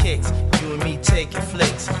clothes and kicks. You and me taking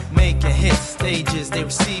flicks, making hits, stages they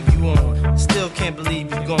receive you on. Still can't believe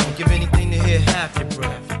you're gone. Give anything to hear half your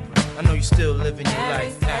breath. I know you still living your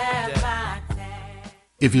life after death.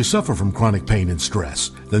 If you suffer from chronic pain and stress,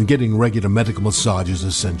 then getting regular medical massage is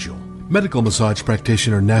essential. Medical massage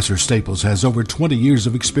practitioner Nasser Staples has over 20 years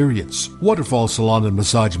of experience. Waterfall Salon and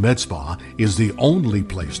Massage Med Spa is the only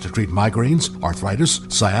place to treat migraines, arthritis,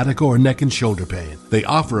 sciatica, or neck and shoulder pain. They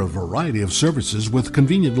offer a variety of services with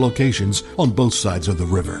convenient locations on both sides of the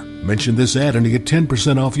river. Mention this ad and you get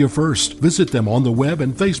 10% off your first. Visit them on the web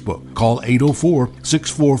and Facebook. Call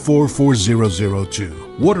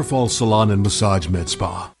 804-644-4002. Waterfall Salon and Massage Med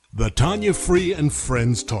Spa. The Tanya Free and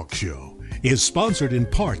Friends Talk Show is sponsored in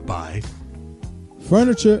part by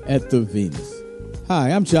Furniture at the Venus. Hi,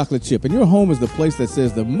 I'm Chocolate Chip, and your home is the place that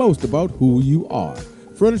says the most about who you are.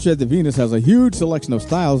 Furniture at the Venus has a huge selection of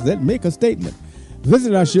styles that make a statement.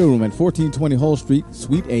 Visit our showroom at 1420 Hull Street,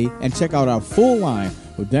 Suite A, and check out our full line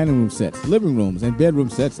of dining room sets, living rooms, and bedroom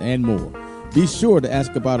sets, and more. Be sure to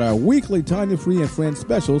ask about our weekly Tanya Free and Friends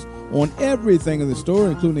specials on everything in the store,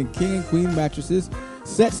 including king and queen mattresses,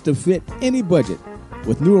 sets to fit any budget.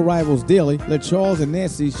 With new arrivals daily, let Charles and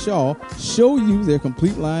Nancy Shaw show you their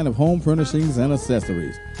complete line of home furnishings and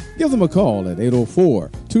accessories. Give them a call at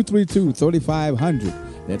 804-232-3500.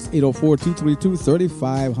 That's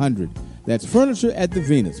 804-232-3500. That's Furniture at the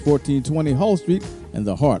Venus, 1420 Hull Street, in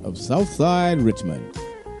the heart of Southside Richmond.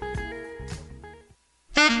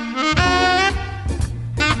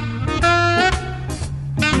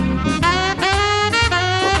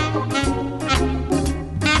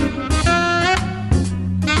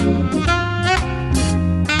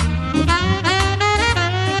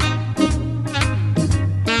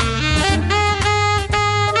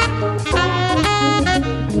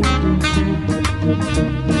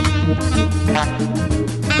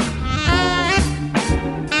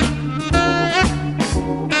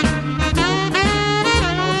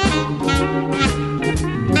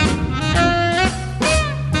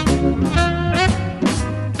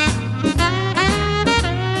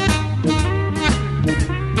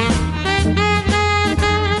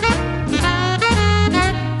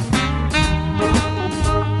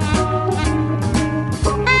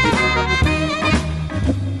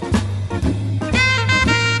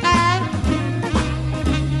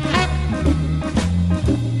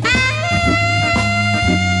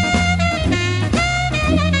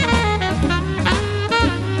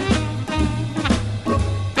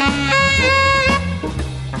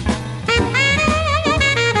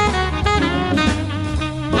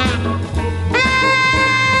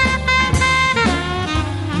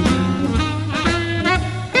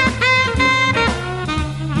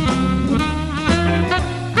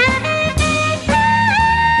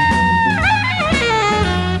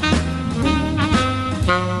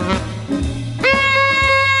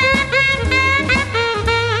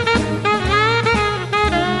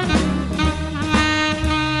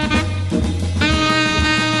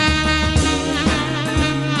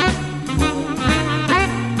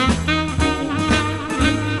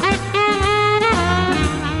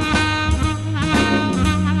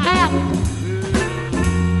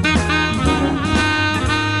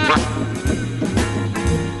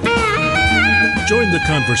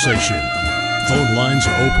 Conversation. Phone lines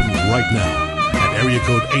are open right now at area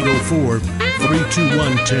code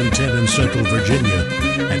 804-321-1010 in Central Virginia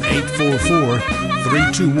and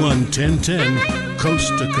 844-321-1010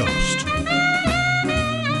 coast to coast.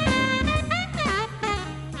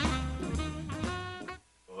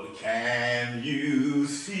 Can you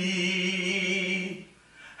see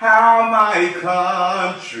how my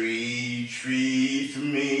country treats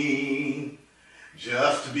me?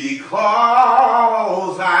 Just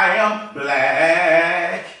because I am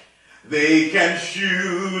black, they can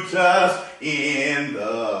shoot us in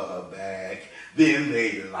the back. Then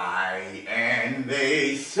they lie and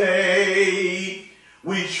they say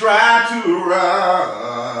we try to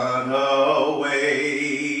run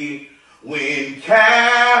away. When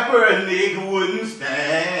Kaepernick wouldn't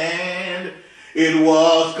stand, it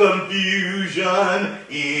was confusion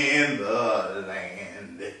in the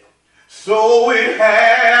land. So it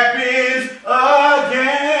happens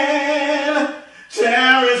again.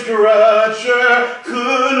 Terrence Crutcher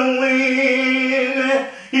couldn't win.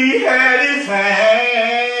 He had his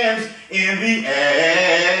hands in the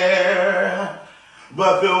air,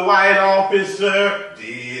 but the white officer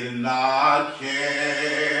did not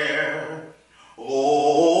care.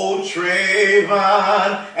 Oh,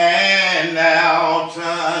 Trayvon and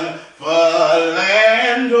Alton,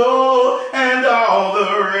 Philando, and all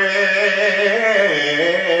the rest.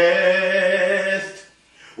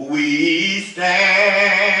 We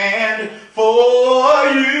stand for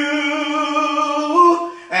you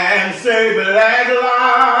and say black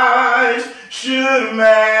lives should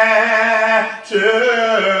matter too.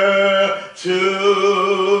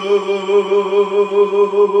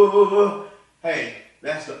 Hey,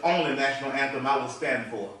 that's the only national anthem I will stand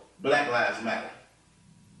for. Black Lives Matter.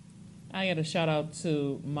 I got a shout out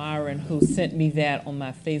to Myron, who sent me that on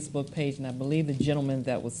my Facebook page, and I believe the gentleman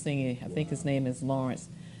that was singing, I think his name is Lawrence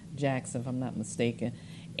Jackson, if I'm not mistaken.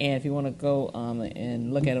 And if you want to go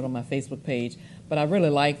and look at it on my Facebook page. But I really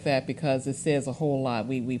like that because it says a whole lot.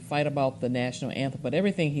 We fight about the national anthem, but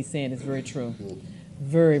everything he's saying is very true.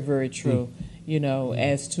 Very, very true,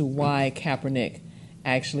 as to why Kaepernick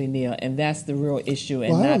actually kneel. And that's the real issue,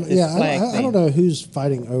 and not this flag thing. I don't know who's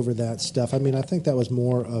fighting over that stuff. I mean, I think that was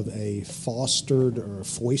more of a fostered or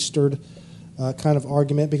foistered kind of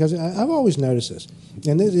argument, because I've always noticed this.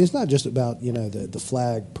 And it's not just about, the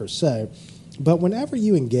flag per se, but whenever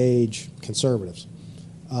you engage conservatives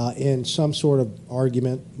in some sort of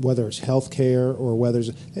argument, whether it's health care or whether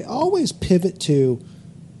they always pivot to,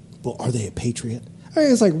 well, are they a patriot? I mean,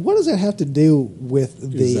 it's like, what does that have to do with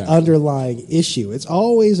the underlying issue? It's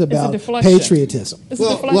always about patriotism. It's a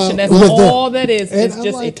deflection. That's all that is. It's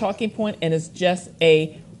just a talking point, and it's just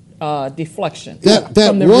a deflection that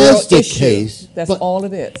from the was real the issue. case. That's all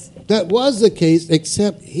it is. That was the case,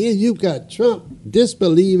 except here you've got Trump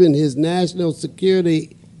disbelieving his national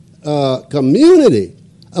security community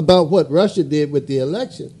about what Russia did with the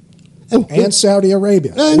election. And Saudi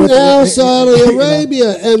Arabia. And now Saudi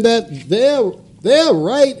Arabia. And that they're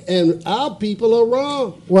right and our people are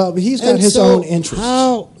wrong. Well, he's got his own interests.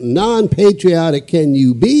 How non-patriotic can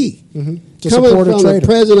you be? To coming support a from traitor. the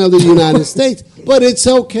President of the United States? But it's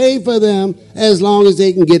okay for them as long as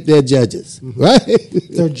they can get their judges, right?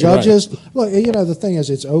 Their judges. Right. Look, the thing is,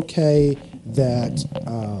 it's okay that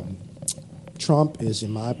Trump is, in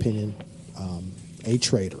my opinion, a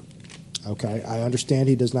traitor. Okay, I understand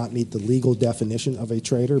he does not meet the legal definition of a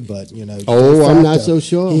traitor, but I'm not so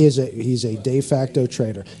sure. He's a de facto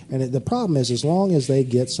traitor, and the problem is, as long as they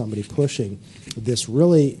get somebody pushing this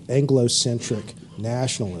really Anglo-centric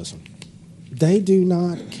nationalism, they do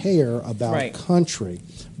not care about country.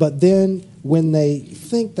 But then, when they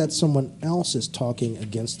think that someone else is talking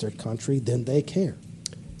against their country, then they care.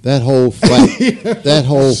 That whole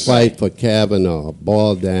fight for Kavanaugh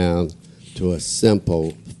boiled down to a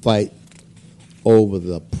simple fight over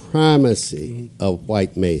the primacy of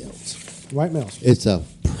white males. White males. It's a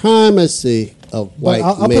primacy of white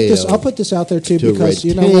males. I'll put this out there too, to because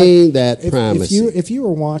retain that primacy. If you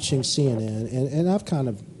were watching CNN, and I've kind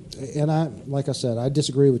of, and I, like I said, I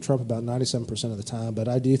disagree with Trump about 97% of the time, but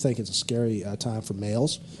I do think it's a scary time for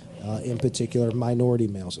males, in particular minority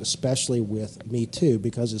males, especially with Me Too,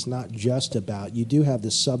 because it's not just about, you do have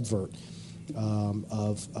this subvert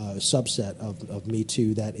subset of Me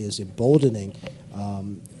Too that is emboldening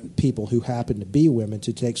people who happen to be women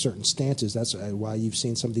to take certain stances. That's why you've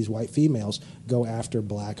seen some of these white females go after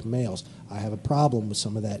black males. I have a problem with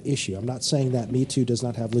some of that issue. I'm not saying that Me Too does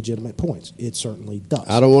not have legitimate points. It certainly does.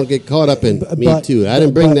 I don't want to get caught up in Me Too. I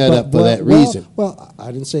didn't bring that up for that reason. Well,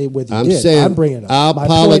 I didn't say whether you I'm did. saying I'm bringing it up. our My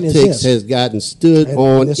politics has gotten stood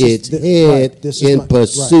on its head in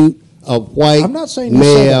pursuit of white I'm not saying you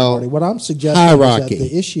said that, Marty. male What I'm suggesting hierarchy. is that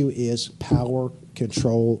the issue is power,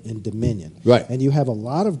 control, and dominion. Right. And you have a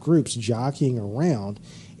lot of groups jockeying around,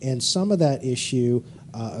 and some of that issue,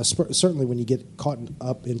 certainly when you get caught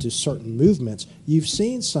up into certain movements, you've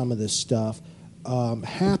seen some of this stuff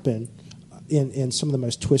happen in some of the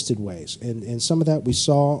most twisted ways. And some of that we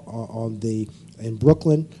saw in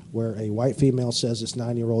Brooklyn, where a white female says this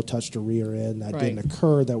 9-year-old touched her rear end. That didn't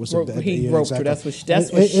occur. That was he groped her. That's what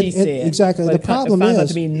she said. Exactly. But the problem it is out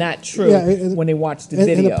to be not true when they watched the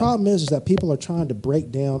video. And the problem is that people are trying to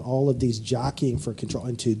break down all of these jockeying for control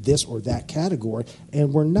into this or that category,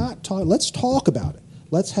 and we're not talking. Let's talk about it.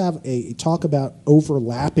 Let's have a talk about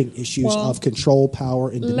overlapping issues of control, power,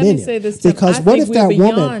 and dominion. Let me say this, Tim. because I what think if we're that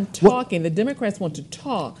beyond woman talking? The Democrats want to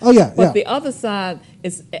talk. Oh yeah, but the other side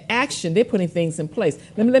is action. They're putting things in place.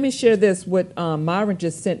 Let me share this. What Myron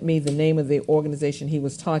just sent me the name of the organization he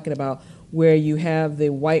was talking about, where you have the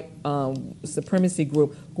white supremacy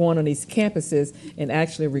group going on these campuses and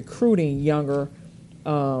actually recruiting younger,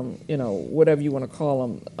 whatever you want to call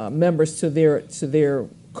them, members to their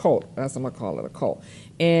cult. That's what I'm gonna call it, a cult.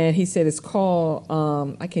 And he said it's called,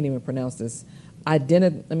 I can't even pronounce this,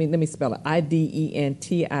 Let me spell it.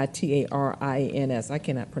 IDENTITARIANS. I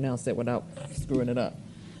cannot pronounce that without screwing it up.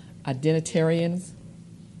 Identitarians.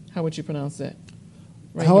 How would you pronounce that?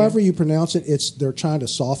 Right However here. you pronounce it, they're trying to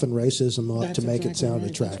soften racism up to make it sound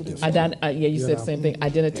attractive. You said the same thing.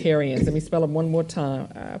 Identitarians. Let me spell it one more time.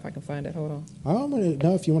 If I can find it. Hold on. I don't want to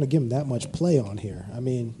know if you want to give them that much play on here. I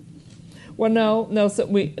mean, well, no. So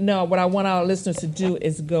what I want our listeners to do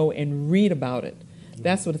is go and read about it.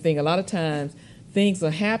 That's what the thing. A lot of times, things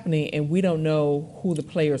are happening and we don't know who the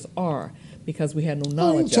players are because we have no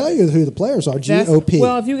knowledge. I can tell you who the players are. GOP.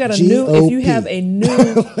 Well, if you got if you have a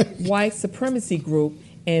new white supremacy group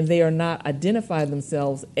and they are not identifying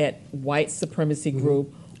themselves at white supremacy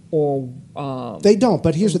group or they don't.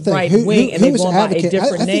 But here's the thing: right who and they're is going by a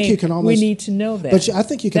different I name. think you can almost. We need to know that. But I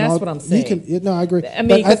think you can. That's what I'm saying. No, I agree. I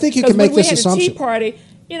mean, but I think you can make this assumption. The Tea Party.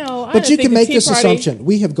 But you can make this assumption.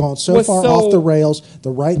 We have gone so far off the rails.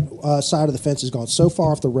 The right side of the fence has gone so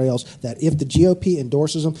far off the rails that if the GOP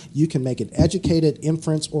endorses them, you can make an educated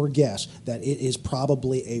inference or guess that it is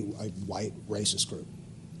probably a white racist group.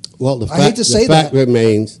 Well, the fact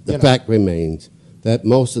remains that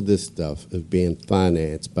most of this stuff is being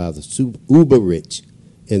financed by the uber rich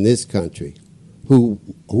in this country, who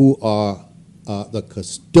are the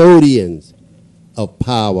custodians of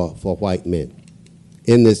power for white men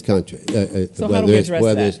in this country. So whether it's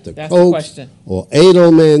the Kochs or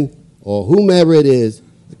Edelman or whomever it is,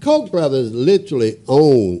 the Koch brothers literally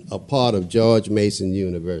own a part of George Mason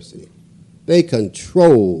University. They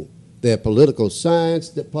control their political science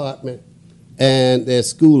department and their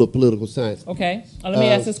school of political science. Okay, let me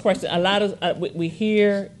ask this question. A lot of we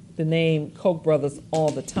hear the name Koch brothers all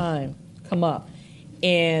the time come up,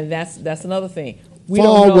 and that's another thing. We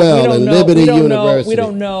don't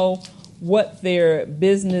know what their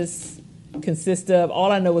business consists of.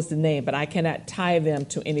 All I know is the name, but I cannot tie them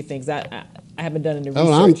to anything. I haven't done any research.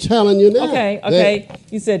 Oh, I'm telling you now. Okay.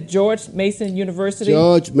 You said George Mason University?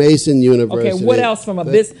 George Mason University. Okay, what else from a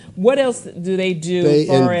business? What else do they do? They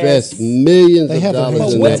invest millions of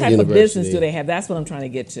dollars in what that type university. of business do they have? That's what I'm trying to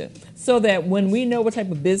get to. So that when we know what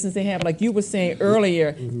type of business they have, like you were saying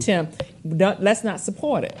earlier, Tim, let's not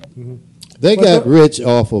support it. They got rich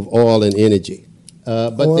off of oil and energy.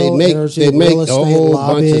 But oil, they energy, make real a estate, whole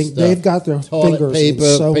lobbying. bunch of stuff. They've got their toilet fingers paper,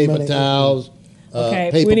 in so paper many towels,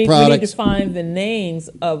 paper we need products. to find the names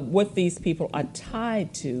of what these people are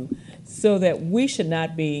tied to, so that we should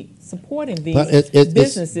not be supporting these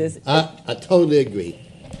businesses. I totally agree,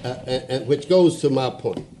 and which goes to my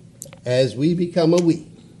point. As we become a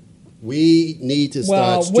we need to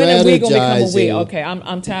start strategizing. When are we going to become a we? Okay,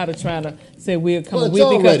 I'm tired of trying to say we'll become a we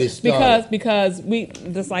because we,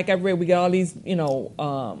 just like I read, we got all these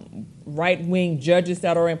right-wing judges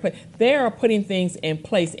that are in place. They are putting things in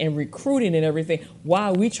place and recruiting and everything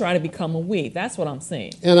while we try to become a we. That's what I'm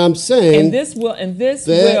saying. And I'm saying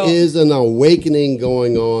there is an awakening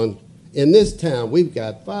going on in this town. We've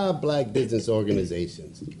got 5 black business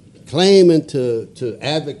organizations claiming to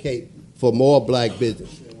advocate for more black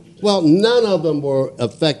business. Well, none of them were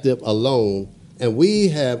effective alone, and we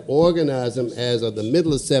have organized them as of the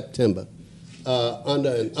middle of September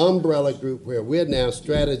under an umbrella group where we're now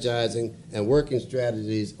strategizing and working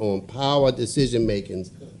strategies on power decision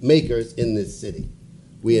makers in this city.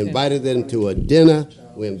 We invited them to a dinner.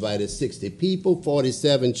 We invited 60 people.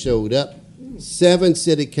 47 showed up. 9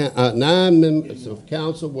 members of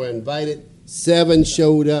council were invited. 7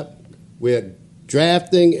 showed up. We're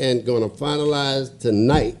drafting and going to finalize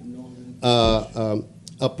tonight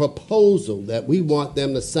a proposal that we want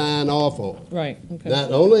them to sign off on. Right. Okay.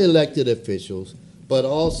 Not only elected officials, but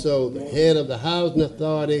also the head of the housing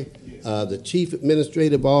authority, the chief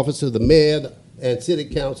administrative officer, the mayor, and city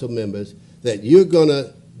council members, that you're going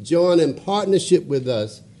to join in partnership with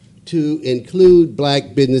us to include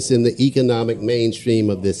black business in the economic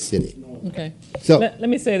mainstream of this city. Okay. So let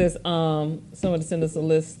me say this. Somebody sent us a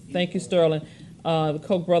list. Thank you, Sterling. The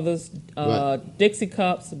Koch brothers, Dixie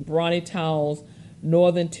cups, Brawny towels,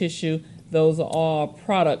 Northern tissue. Those are all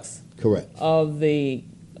products. Correct. Of the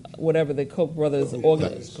whatever the Koch brothers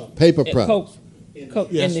paper products.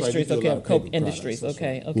 Koch Industries. Okay. Koch Industries.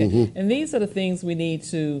 Okay. Mm-hmm. And these are the things we need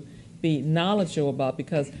to be knowledgeable about,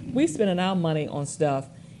 because we spending our money on stuff,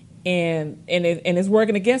 and it's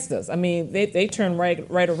working against us. I mean, they turn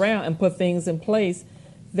right around and put things in place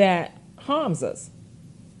that harms us.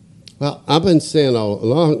 Well, I've been saying all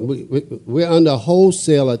along, we're under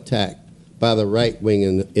wholesale attack by the right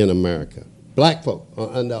wing in America. Black folk are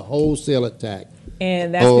under wholesale attack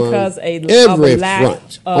And that's on because of every a lack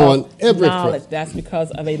front. of On every knowledge. front. That's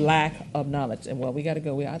because of a lack of knowledge. And well, we got to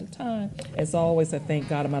go. We're out of time. As always, I thank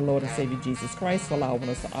God and my Lord and Savior Jesus Christ for allowing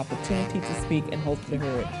us the opportunity to speak and hopefully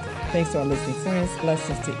heard. Thanks to our listening friends.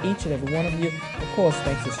 Blessings to each and every one of you. Of course,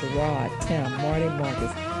 thanks to Sherrod, Tim, Marty,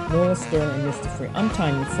 Marcus, Noah, Sterling, and Mr. Free. I'm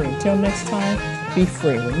Tanya Free. Until next time, be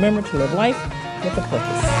free. Remember to live life with a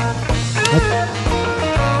purpose.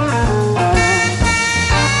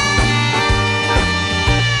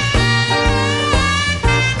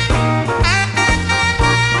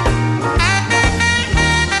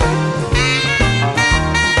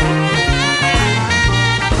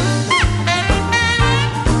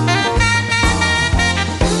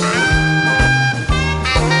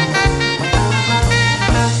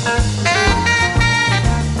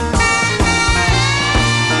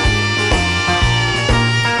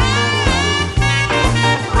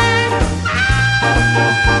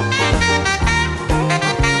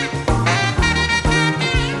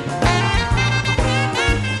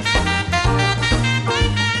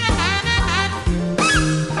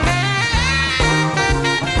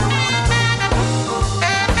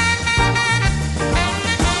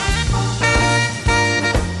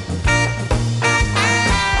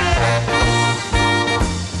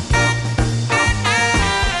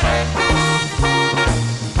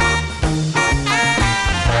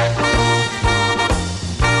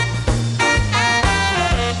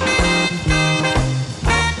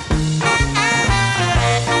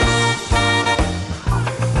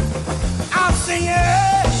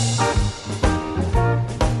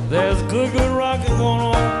 There's good rockin' going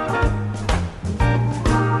on.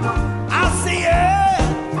 I see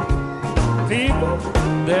it, people.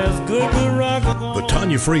 There's good rockin' going on. The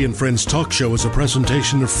Tanya Free and Friends Talk Show is a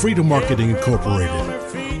presentation of Freedom Marketing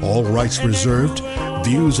Incorporated. All rights reserved.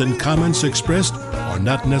 Views and comments expressed are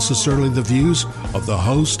not necessarily the views of the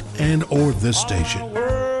host and or this station.